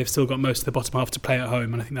means that they've still got most of the bottom half to play at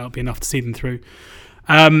home. And I think that'll be enough to see them through.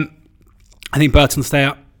 I think Burton will stay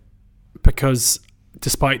up because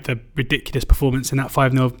despite the ridiculous performance in that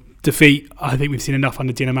 5-0 defeat, I think we've seen enough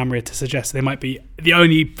under Dino Mamria to suggest they might be. The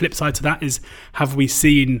only flip side to that is, have we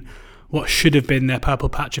seen what should have been their purple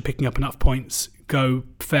patch of picking up enough points go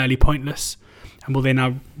fairly pointless? And will they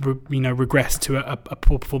now regress to a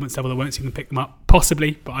poor performance level that won't see them pick them up?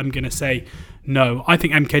 Possibly, but I'm going to say no. I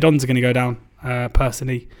think MK Dons are going to go down,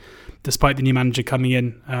 personally, despite the new manager coming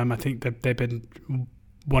in. I think they've been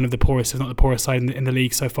one of the poorest, if not the poorest side in the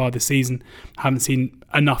league so far this season. Haven't seen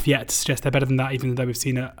enough yet to suggest they're better than that, even though we've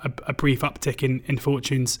seen a brief uptick in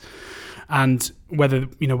fortunes. And whether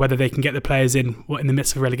they can get the players in the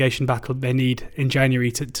midst of a relegation battle they need in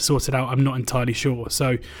January to sort it out, I'm not entirely sure.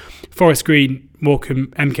 So Forest Green,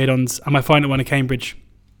 Morecambe, MK Dons, and my final one at Cambridge.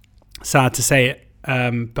 Sad to say it,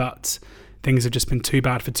 but things have just been too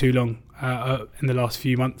bad for too long in the last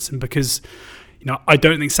few months, and because I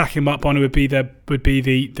don't think sacking Mark Bonner would be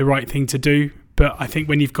the right thing to do. But I think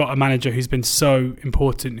when you've got a manager who's been so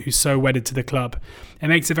important, who's so wedded to the club, it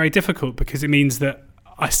makes it very difficult, because it means that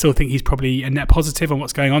I still think he's probably a net positive on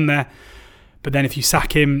what's going on there. But then if you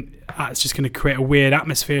sack him, it's just going to create a weird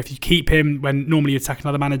atmosphere. If you keep him when normally you'd sack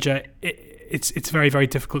another manager, it's very, very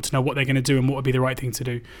difficult to know what they're going to do and what would be the right thing to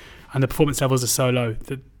do. And the performance levels are so low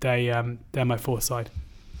that they're my fourth side.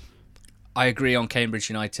 I agree on Cambridge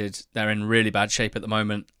United. They're in really bad shape at the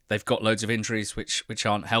moment. They've got loads of injuries which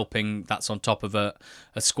aren't helping. That's on top of a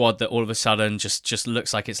squad that all of a sudden just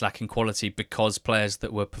looks like it's lacking quality, because players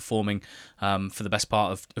that were performing for the best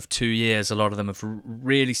part of 2 years, a lot of them have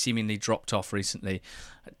really seemingly dropped off recently.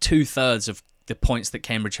 2/3 of the points that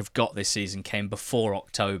Cambridge have got this season came before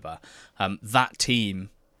October. That team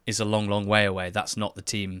is a long, long way away. That's not the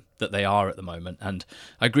team that they are at the moment. And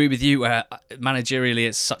I agree with you where managerially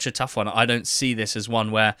it's such a tough one. I don't see this as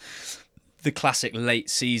one where the classic late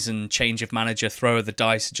season change of manager, throw of the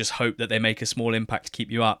dice, and just hope that they make a small impact to keep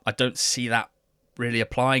you up. I don't see that really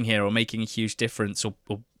applying here or making a huge difference or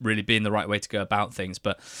really being the right way to go about things.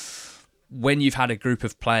 But when you've had a group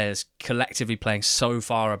of players collectively playing so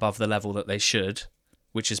far above the level that they should,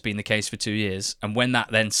 which has been the case for 2 years, and when that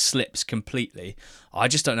then slips completely, I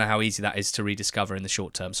just don't know how easy that is to rediscover in the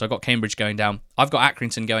short term. So I've got Cambridge going down. I've got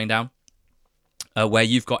Accrington going down. Where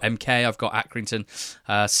you've got MK, I've got Accrington,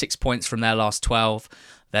 6 points from their last 12.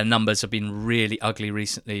 Their numbers have been really ugly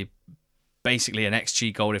recently. Basically an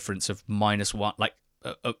XG goal difference of -1.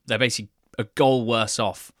 They're basically a goal worse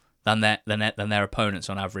off than their opponents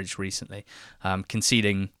on average recently,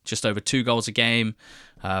 conceding just over 2 goals a game,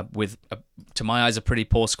 with, to my eyes, a pretty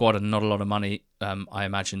poor squad and not a lot of money, I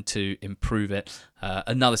imagine, to improve it.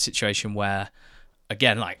 Another situation where,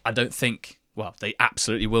 again, I don't think, well, they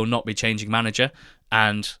absolutely will not be changing manager,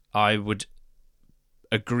 and I would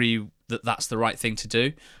agree that that's the right thing to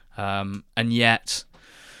do, and yet,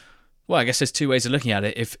 well, I guess there's two ways of looking at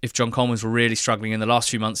it. If John Coleman's were really struggling in the last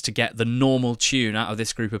few months to get the normal tune out of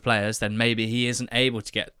this group of players, then maybe he isn't able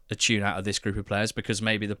to get a tune out of this group of players because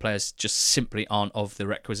maybe the players just simply aren't of the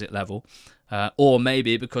requisite level. Or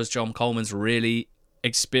maybe because John Coleman's really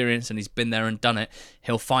experienced and he's been there and done it,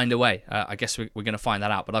 he'll find a way. I guess we're going to find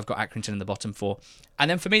that out, but I've got Accrington in the bottom 4.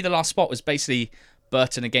 And then for me, the last spot was basically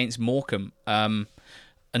Burton against Morecambe.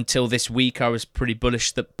 Until this week, I was pretty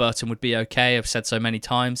bullish that Burton would be okay. I've said so many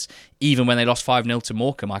times. Even when they lost 5-0 to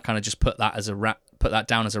Morecambe, I kind of just put that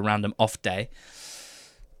down as a random off day.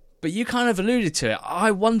 But you kind of alluded to it.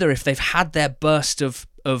 I wonder if they've had their burst of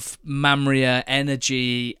Mamria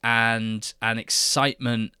energy and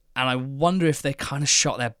excitement, and I wonder if they kind of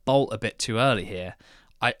shot their bolt a bit too early here.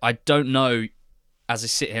 I don't know, as I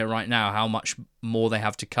sit here right now, how much more they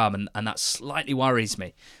have to come, and that slightly worries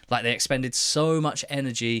me. They expended so much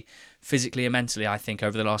energy physically and mentally, I think,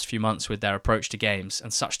 over the last few months with their approach to games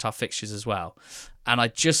and such tough fixtures as well. And I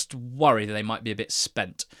just worry that they might be a bit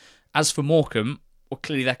spent. As for Morecambe, well,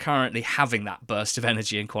 clearly they're currently having that burst of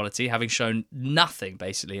energy and quality, having shown nothing,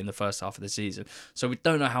 basically, in the first half of the season. So we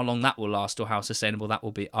don't know how long that will last or how sustainable that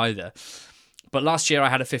will be either. But last year I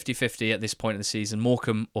had a 50-50 at this point in the season,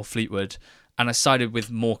 Morecambe or Fleetwood, and I sided with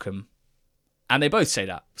Morecambe. And they both say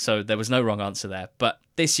that, so there was no wrong answer there. But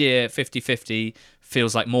this year, 50-50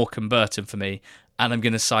 feels like Morecambe-Burton for me, and I'm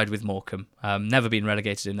going to side with Morecambe. Never been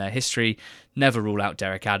relegated in their history, never rule out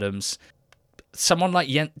Derek Adams. Someone like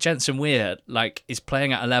Jensen Weir is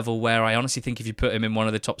playing at a level where I honestly think if you put him in one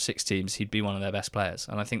of the top 6 teams, he'd be one of their best players.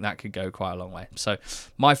 And I think that could go quite a long way. So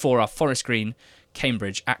my 4 are Forest Green,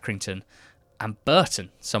 Cambridge, Accrington, and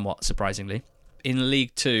Burton, somewhat surprisingly. In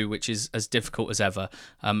League 2, which is as difficult as ever,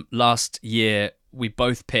 last year we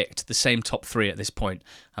both picked the same top 3 at this point,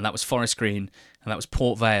 and that was Forest Green, and that was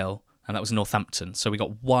Port Vale, and that was Northampton. So we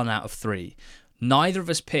got 1 out of 3. Neither of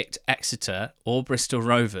us picked Exeter or Bristol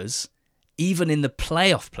Rovers, even in the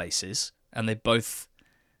playoff places, and they both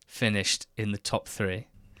finished in the top 3.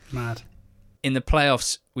 Mad. In the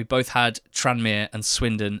playoffs, we both had Tranmere and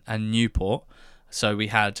Swindon and Newport, so we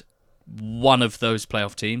had one of those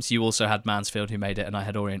playoff teams. You also had Mansfield, who made it, and I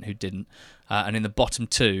had Orient, who didn't. And in the bottom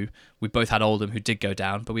 2, we both had Oldham, who did go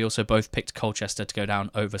down, but we also both picked Colchester to go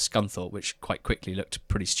down over Scunthorpe, which quite quickly looked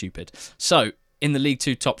pretty stupid. So in the League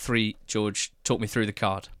Two top three, George, talk me through the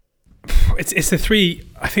card. It's the three.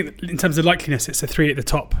 I think in terms of likeliness, it's the three at the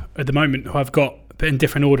top at the moment who I've got, but in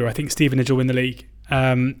different order. I think Stevenage will win the league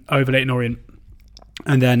over Leyton Orient,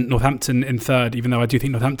 and then Northampton in third. Even though I do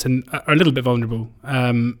think Northampton are a little bit vulnerable,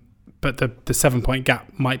 but the 7-point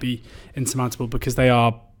gap might be insurmountable because they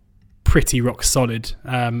are pretty rock solid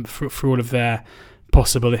for all of their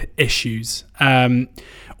possible issues.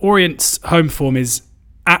 Orient's home form is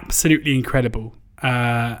absolutely incredible.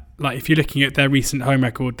 Like if you're looking at their recent home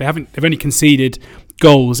record, they've only conceded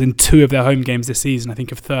goals in 2 of their home games this season, I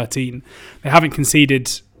think of 13. They haven't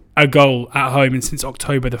conceded a goal at home since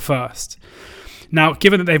October the 1st. Now,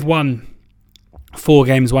 given that they've won 4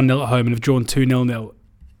 games 1-0 at home and have drawn 2 0-0,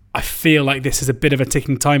 I feel like this is a bit of a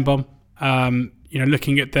ticking time bomb.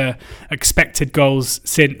 Looking at the expected goals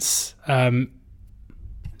since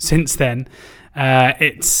then,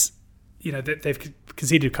 it's they've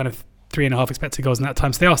conceded kind of 3.5 expected goals in that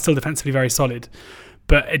time, so they are still defensively very solid.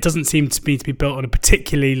 But it doesn't seem to me to be built on a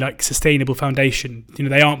particularly sustainable foundation.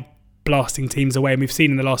 They aren't blasting teams away, and we've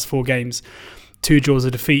seen in the last 4 games 2 draws,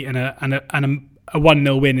 a defeat, and a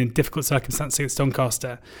 1-0 win in difficult circumstances against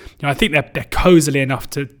Doncaster. I think they're cosily enough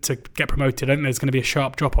to get promoted. I think there's going to be a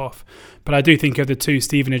sharp drop off, but I do think of the 2,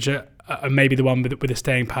 Stevenage are maybe the one with a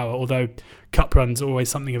staying power. Although cup runs are always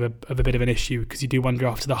something of a bit of an issue, because you do wonder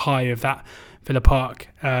after the high of that Villa Park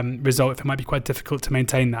result if it might be quite difficult to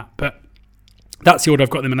maintain that. But that's the order I've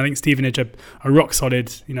got them, and I think Stevenage are rock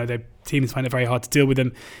solid. Their teams find it very hard to deal with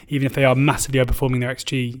them, even if they are massively overperforming their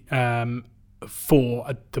XG. 4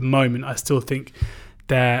 at the moment. I still think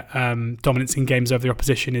their dominance in games over the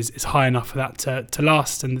opposition is high enough for that to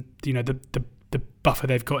last, and the buffer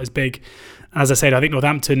they've got is big. As I said, I think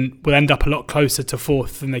Northampton will end up a lot closer to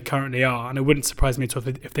 4th than they currently are, and it wouldn't surprise me at all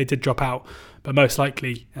if they did drop out, but most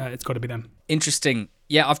likely it's got to be them. Interesting.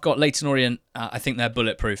 Yeah, I've got Leyton Orient. I think they're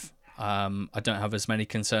bulletproof. I don't have as many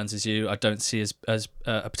concerns as you. I don't see as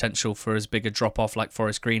a potential for as big a drop-off like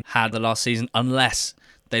Forest Green had the last season, unless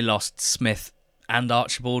they lost Smith and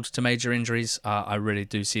Archibald to major injuries. I really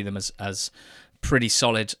do see them as pretty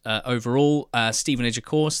solid overall. Stevenage, of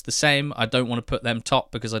course, the same. I don't want to put them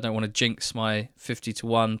top because I don't want to jinx my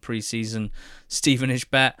 50-1 pre-season Stevenage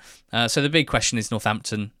bet. So the big question is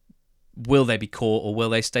Northampton. Will they be caught, or will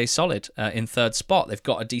they stay solid in third spot? They've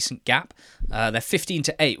got a decent gap. They're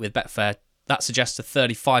 15-8 with Betfair. That suggests a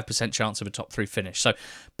 35% chance of a top 3 finish. So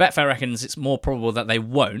Betfair reckons it's more probable that they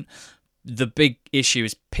won't. The big issue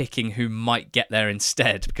is picking who might get there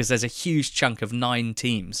instead, because there's a huge chunk of 9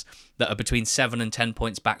 teams that are between 7 and 10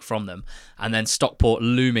 points back from them, and then Stockport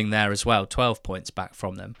looming there as well, 12 points back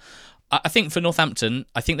from them. I think for Northampton,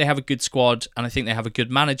 I think they have a good squad, and I think they have a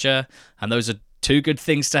good manager, and those are 2 good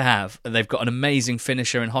things to have. They've got an amazing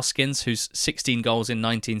finisher in Hoskins, whose 16 goals in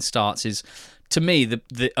 19 starts is, to me,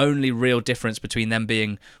 the only real difference between them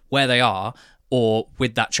being where they are or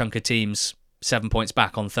with that chunk of teams 7 points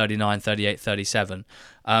back on 39, 38, 37.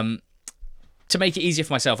 To make it easier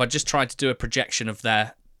for myself, I just tried to do a projection of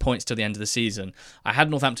their points till the end of the season. I had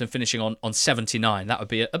Northampton finishing on 79. That would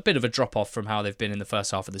be a bit of a drop-off from how they've been in the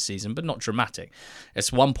first half of the season, but not dramatic.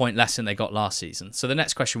 It's 1 point less than they got last season. So the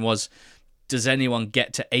next question was, does anyone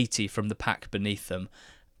get to 80 from the pack beneath them?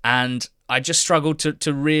 And I just struggled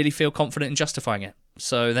to really feel confident in justifying it.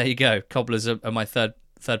 So there you go. Cobblers are my third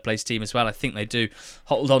place team as well. I think they do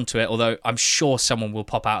hold on to it, although I'm sure someone will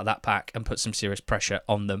pop out of that pack and put some serious pressure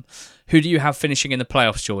on them. Who do you have finishing in the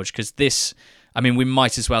playoffs, George? Because we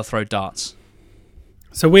might as well throw darts.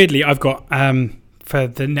 So weirdly, I've got, for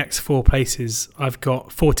the next 4 places, I've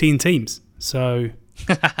got 14 teams. So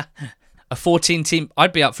a 14 team,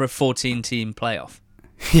 I'd be up for a 14 team playoff.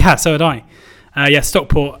 Yeah, so would I.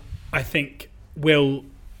 Stockport, I think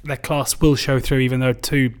their class will show through, even though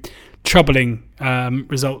 2 troubling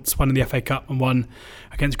results, one in the FA Cup and one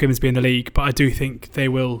against Grimsby in the league. But I do think they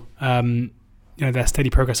will, their steady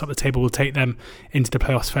progress up the table will take them into the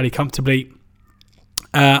playoffs fairly comfortably.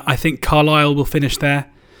 I think Carlisle will finish there.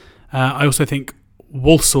 I also think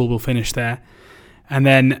Walsall will finish there. And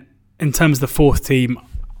then in terms of the 4th team,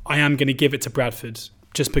 I am going to give it to Bradford,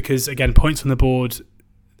 just because, again, points on the board,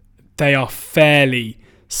 they are fairly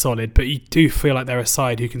solid, but you do feel like they're a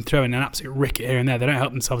side who can throw in an absolute ricket here and there. They don't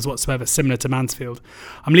help themselves whatsoever, similar to Mansfield.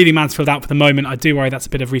 I'm leaving Mansfield out for the moment. I do worry that's a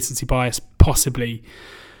bit of recency bias, possibly.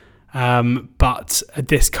 But at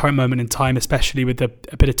this current moment in time, especially with a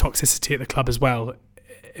bit of toxicity at the club as well,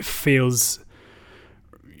 it feels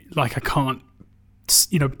like I can't...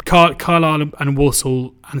 Carlisle and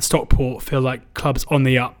Walsall and Stockport feel like clubs on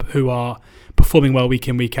the up who are performing well week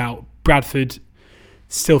in, week out. Bradford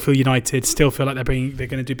still feel united, still feel like they're going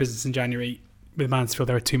to do business in January. with Mansfield,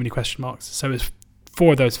 there are too many question marks. So it's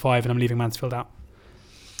 4 of those 5, and I'm leaving Mansfield out.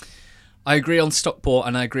 I agree on Stockport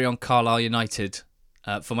and I agree on Carlisle United.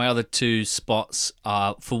 For my other 2 spots,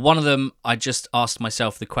 for one of them, I just asked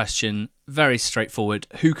myself the question, very straightforward,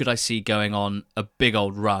 who could I see going on a big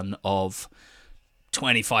old run of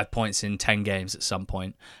 25 points in 10 games at some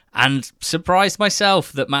point? And surprised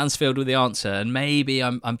myself that Mansfield were the answer. And maybe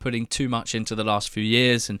I'm putting too much into the last few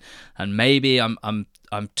years, and maybe I'm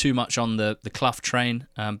too much on the Clough train,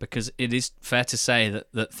 because it is fair to say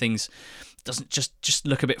that things doesn't just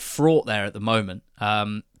look a bit fraught there at the moment.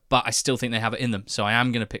 But I still think they have it in them. So I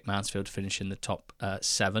am going to pick Mansfield to finish in the top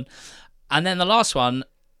 7. And then the last one,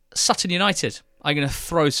 Sutton United. I'm going to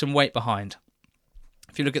throw some weight behind.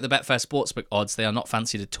 If you look at the Betfair Sportsbook odds, they are not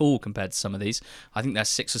fancied at all compared to some of these. I think they're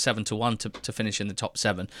 6 or 7 to 1 to finish in the top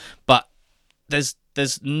 7. But there's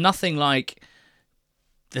nothing really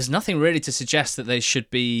to suggest that they should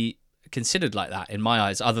be considered like that in my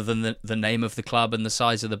eyes, other than the name of the club and the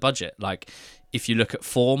size of the budget. Like, if you look at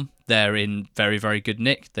form, they're in very, very good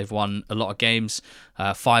nick. They've won a lot of games,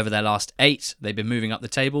 5 of their last 8. They've been moving up the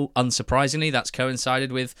table. Unsurprisingly, that's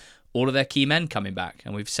coincided with all of their key men coming back.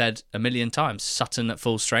 And we've said a million times, Sutton at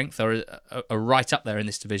full strength are right up there in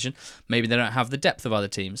this division. Maybe they don't have the depth of other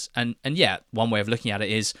teams. And yeah, one way of looking at it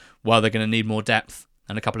is, well, they're going to need more depth,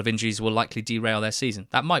 and a couple of injuries will likely derail their season.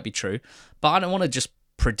 That might be true, but I don't want to just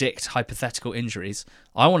predict hypothetical injuries.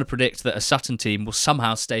 I want to predict that a Sutton team will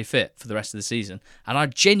somehow stay fit for the rest of the season. And I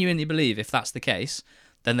genuinely believe if that's the case,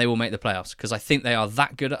 then they will make the playoffs, because I think they are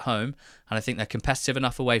that good at home, and I think they're competitive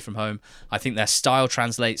enough away from home. I think their style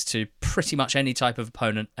translates to pretty much any type of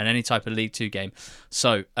opponent and any type of League Two game.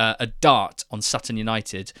 So a dart on Sutton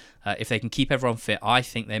United. If they can keep everyone fit, I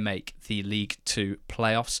think they make the League Two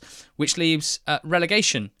playoffs, which leaves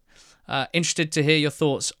relegation. Interested to hear your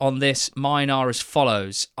thoughts on this. Mine are as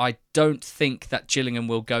follows. I don't think that Gillingham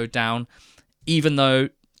will go down, even though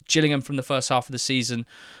Gillingham from the first half of the season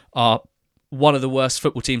are one of the worst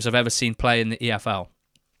football teams I've ever seen play in the EFL.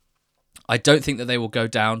 I don't think that they will go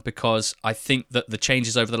down, because I think that the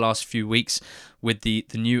changes over the last few weeks with the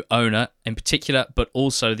new owner in particular, but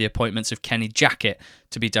also the appointments of Kenny Jackett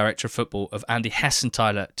to be Director of Football, of Andy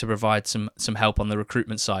Hessenthaler to provide some help on the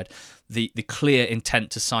recruitment side, the clear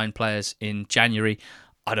intent to sign players in January.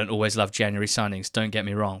 I don't always love January signings, don't get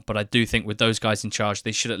me wrong, but I do think with those guys in charge,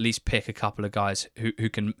 they should at least pick a couple of guys who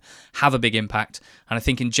can have a big impact. And I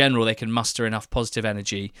think in general, they can muster enough positive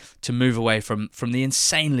energy to move away from the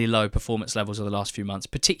insanely low performance levels of the last few months,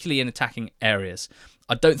 particularly in attacking areas.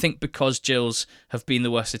 I don't think because Gills have been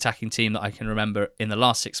the worst attacking team that I can remember in the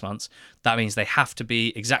last 6 months, that means they have to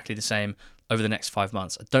be exactly the same over the next 5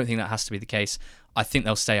 months. I don't think that has to be the case. I think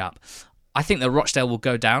they'll stay up. I think that Rochdale will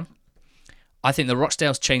go down. I think the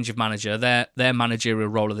Rochdale's change of manager, their managerial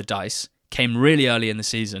roll of the dice, came really early in the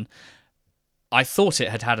season. I thought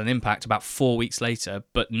it had an impact about 4 weeks later,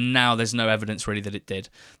 but now there's no evidence really that it did.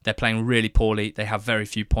 They're playing really poorly. They have very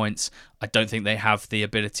few points. I don't think they have the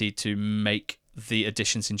ability to make the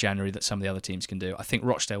additions in January that some of the other teams can do. I think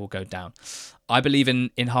Rochdale will go down. I believe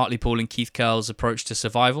in Hartlepool and Keith Curle's approach to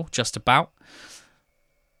survival, just about.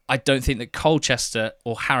 I don't think that Colchester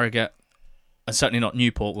or Harrogate, and certainly not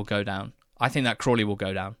Newport, will go down. I think that Crawley will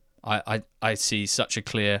go down. I see such a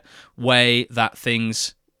clear way that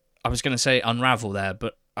things, I was going to say unravel there,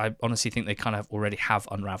 but I honestly think they kind of already have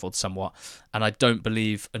unravelled somewhat. And I don't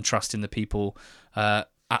believe and trust in the people at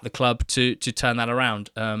the club to turn that around.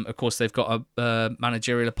 Of course, they've got a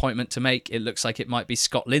managerial appointment to make. It looks like it might be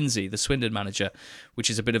Scott Lindsay, the Swindon manager, which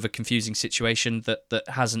is a bit of a confusing situation that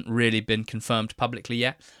hasn't really been confirmed publicly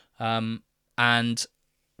yet. And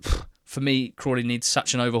for me, Crawley needs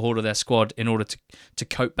such an overhaul of their squad in order to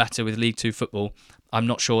cope better with League Two football. I'm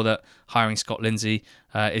not sure that hiring Scott Lindsay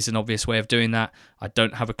is an obvious way of doing that. I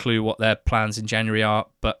don't have a clue what their plans in January are,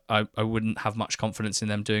 but I wouldn't have much confidence in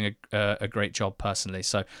them doing a great job personally.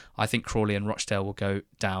 So I think Crawley and Rochdale will go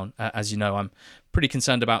down. As you know, I'm pretty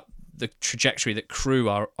concerned about the trajectory that Crewe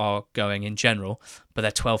are going in general, but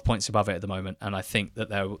they're 12 points above it at the moment, and I think that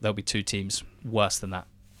there'll be 2 teams worse than that.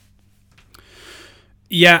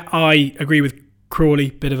 Yeah, I agree with Crawley.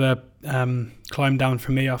 Bit of a climb down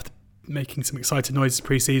from me after making some excited noises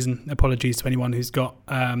pre-season. Apologies to anyone who's got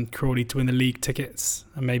Crawley to win the league tickets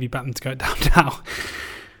and maybe bet them to go down now.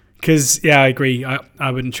 Because, yeah, I agree.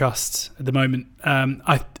 I wouldn't trust at the moment.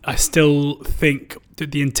 I still think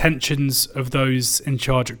that the intentions of those in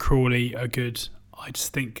charge at Crawley are good. I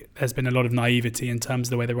just think there's been a lot of naivety in terms of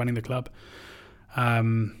the way they're running the club.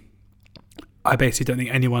 I basically don't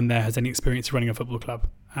think anyone there has any experience running a football club.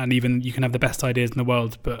 And even you can have the best ideas in the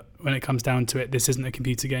world, but when it comes down to it, this isn't a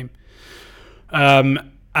computer game.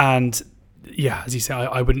 And yeah, as you say,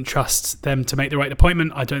 I wouldn't trust them to make the right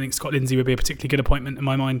appointment. I don't think Scott Lindsay would be a particularly good appointment in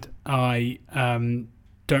my mind. I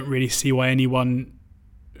don't really see why anyone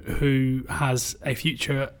who has a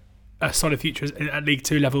solid future at League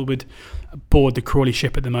Two level would board the Crawley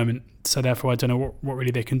ship at the moment. So therefore, I don't know what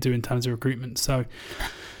really they can do in terms of recruitment. So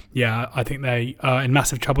yeah, I think they are in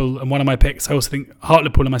massive trouble. And one of my picks, I also think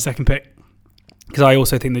Hartlepool are my second pick, because I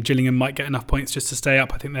also think that Gillingham might get enough points just to stay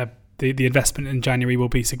up. I think the investment in January will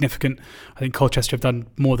be significant. I think Colchester have done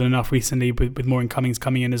more than enough recently with more incomings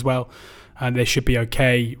coming in as well. And they should be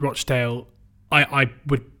okay. Rochdale, I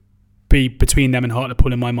would be between them and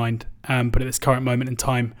Hartlepool in my mind. But at this current moment in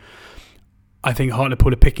time, I think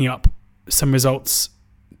Hartlepool are picking up some results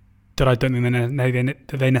that I don't think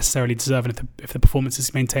they necessarily deserve. And if the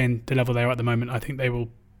performances maintain the level they are at the moment, I think they will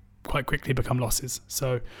quite quickly become losses.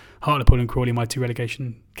 So Hartlepool and Crawley, my two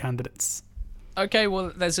relegation candidates. Okay,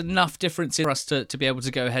 well, there's enough difference for us to be able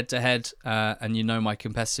to go head-to-head, and my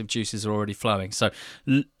competitive juices are already flowing. So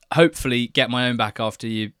hopefully get my own back after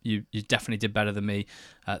you definitely did better than me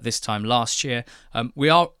this time last year. We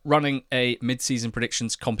are running a mid-season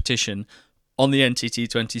predictions competition on the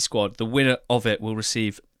NTT20 squad. The winner of it will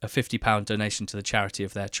receive a £50 donation to the charity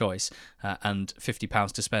of their choice, and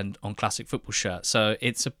 £50 to spend on classic football shirts. So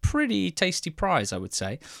it's a pretty tasty prize, I would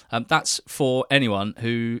say. That's for anyone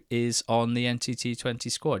who is on the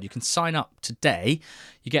NTT20 squad. You can sign up today.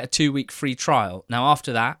 You get a 2-week free trial. Now,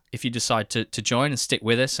 after that, if you decide to join and stick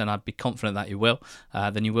with us, and I'd be confident that you will,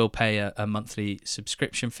 then you will pay a monthly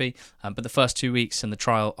subscription fee. But the first 2 weeks and the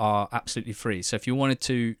trial are absolutely free. So if you wanted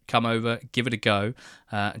to come over, give it a go,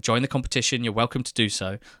 join the competition, you're welcome to do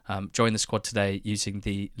so. Join the squad today using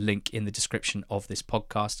the link in the description of this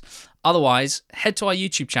podcast. Otherwise, head to our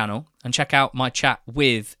YouTube channel and check out my chat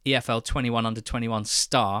with EFL 21 under 21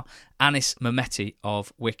 star Anis Mehmeti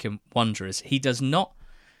of Wycombe Wanderers.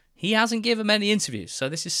 He hasn't given many interviews, so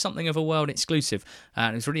this is something of a world exclusive.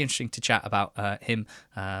 And it's really interesting to chat about him,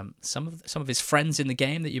 some of his friends in the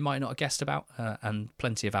game that you might not have guessed about, and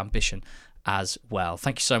plenty of ambition as well.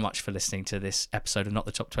 Thank you so much for listening to this episode of Not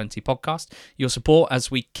the Top 20 podcast. Your support as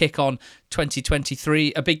we kick on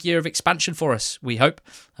 2023, a big year of expansion for us, we hope.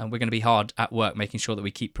 And we're going to be hard at work making sure that we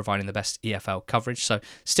keep providing the best EFL coverage. So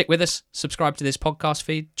stick with us, subscribe to this podcast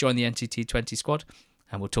feed, join the NTT20 squad,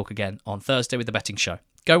 and we'll talk again on Thursday with the betting show.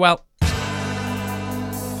 Go well.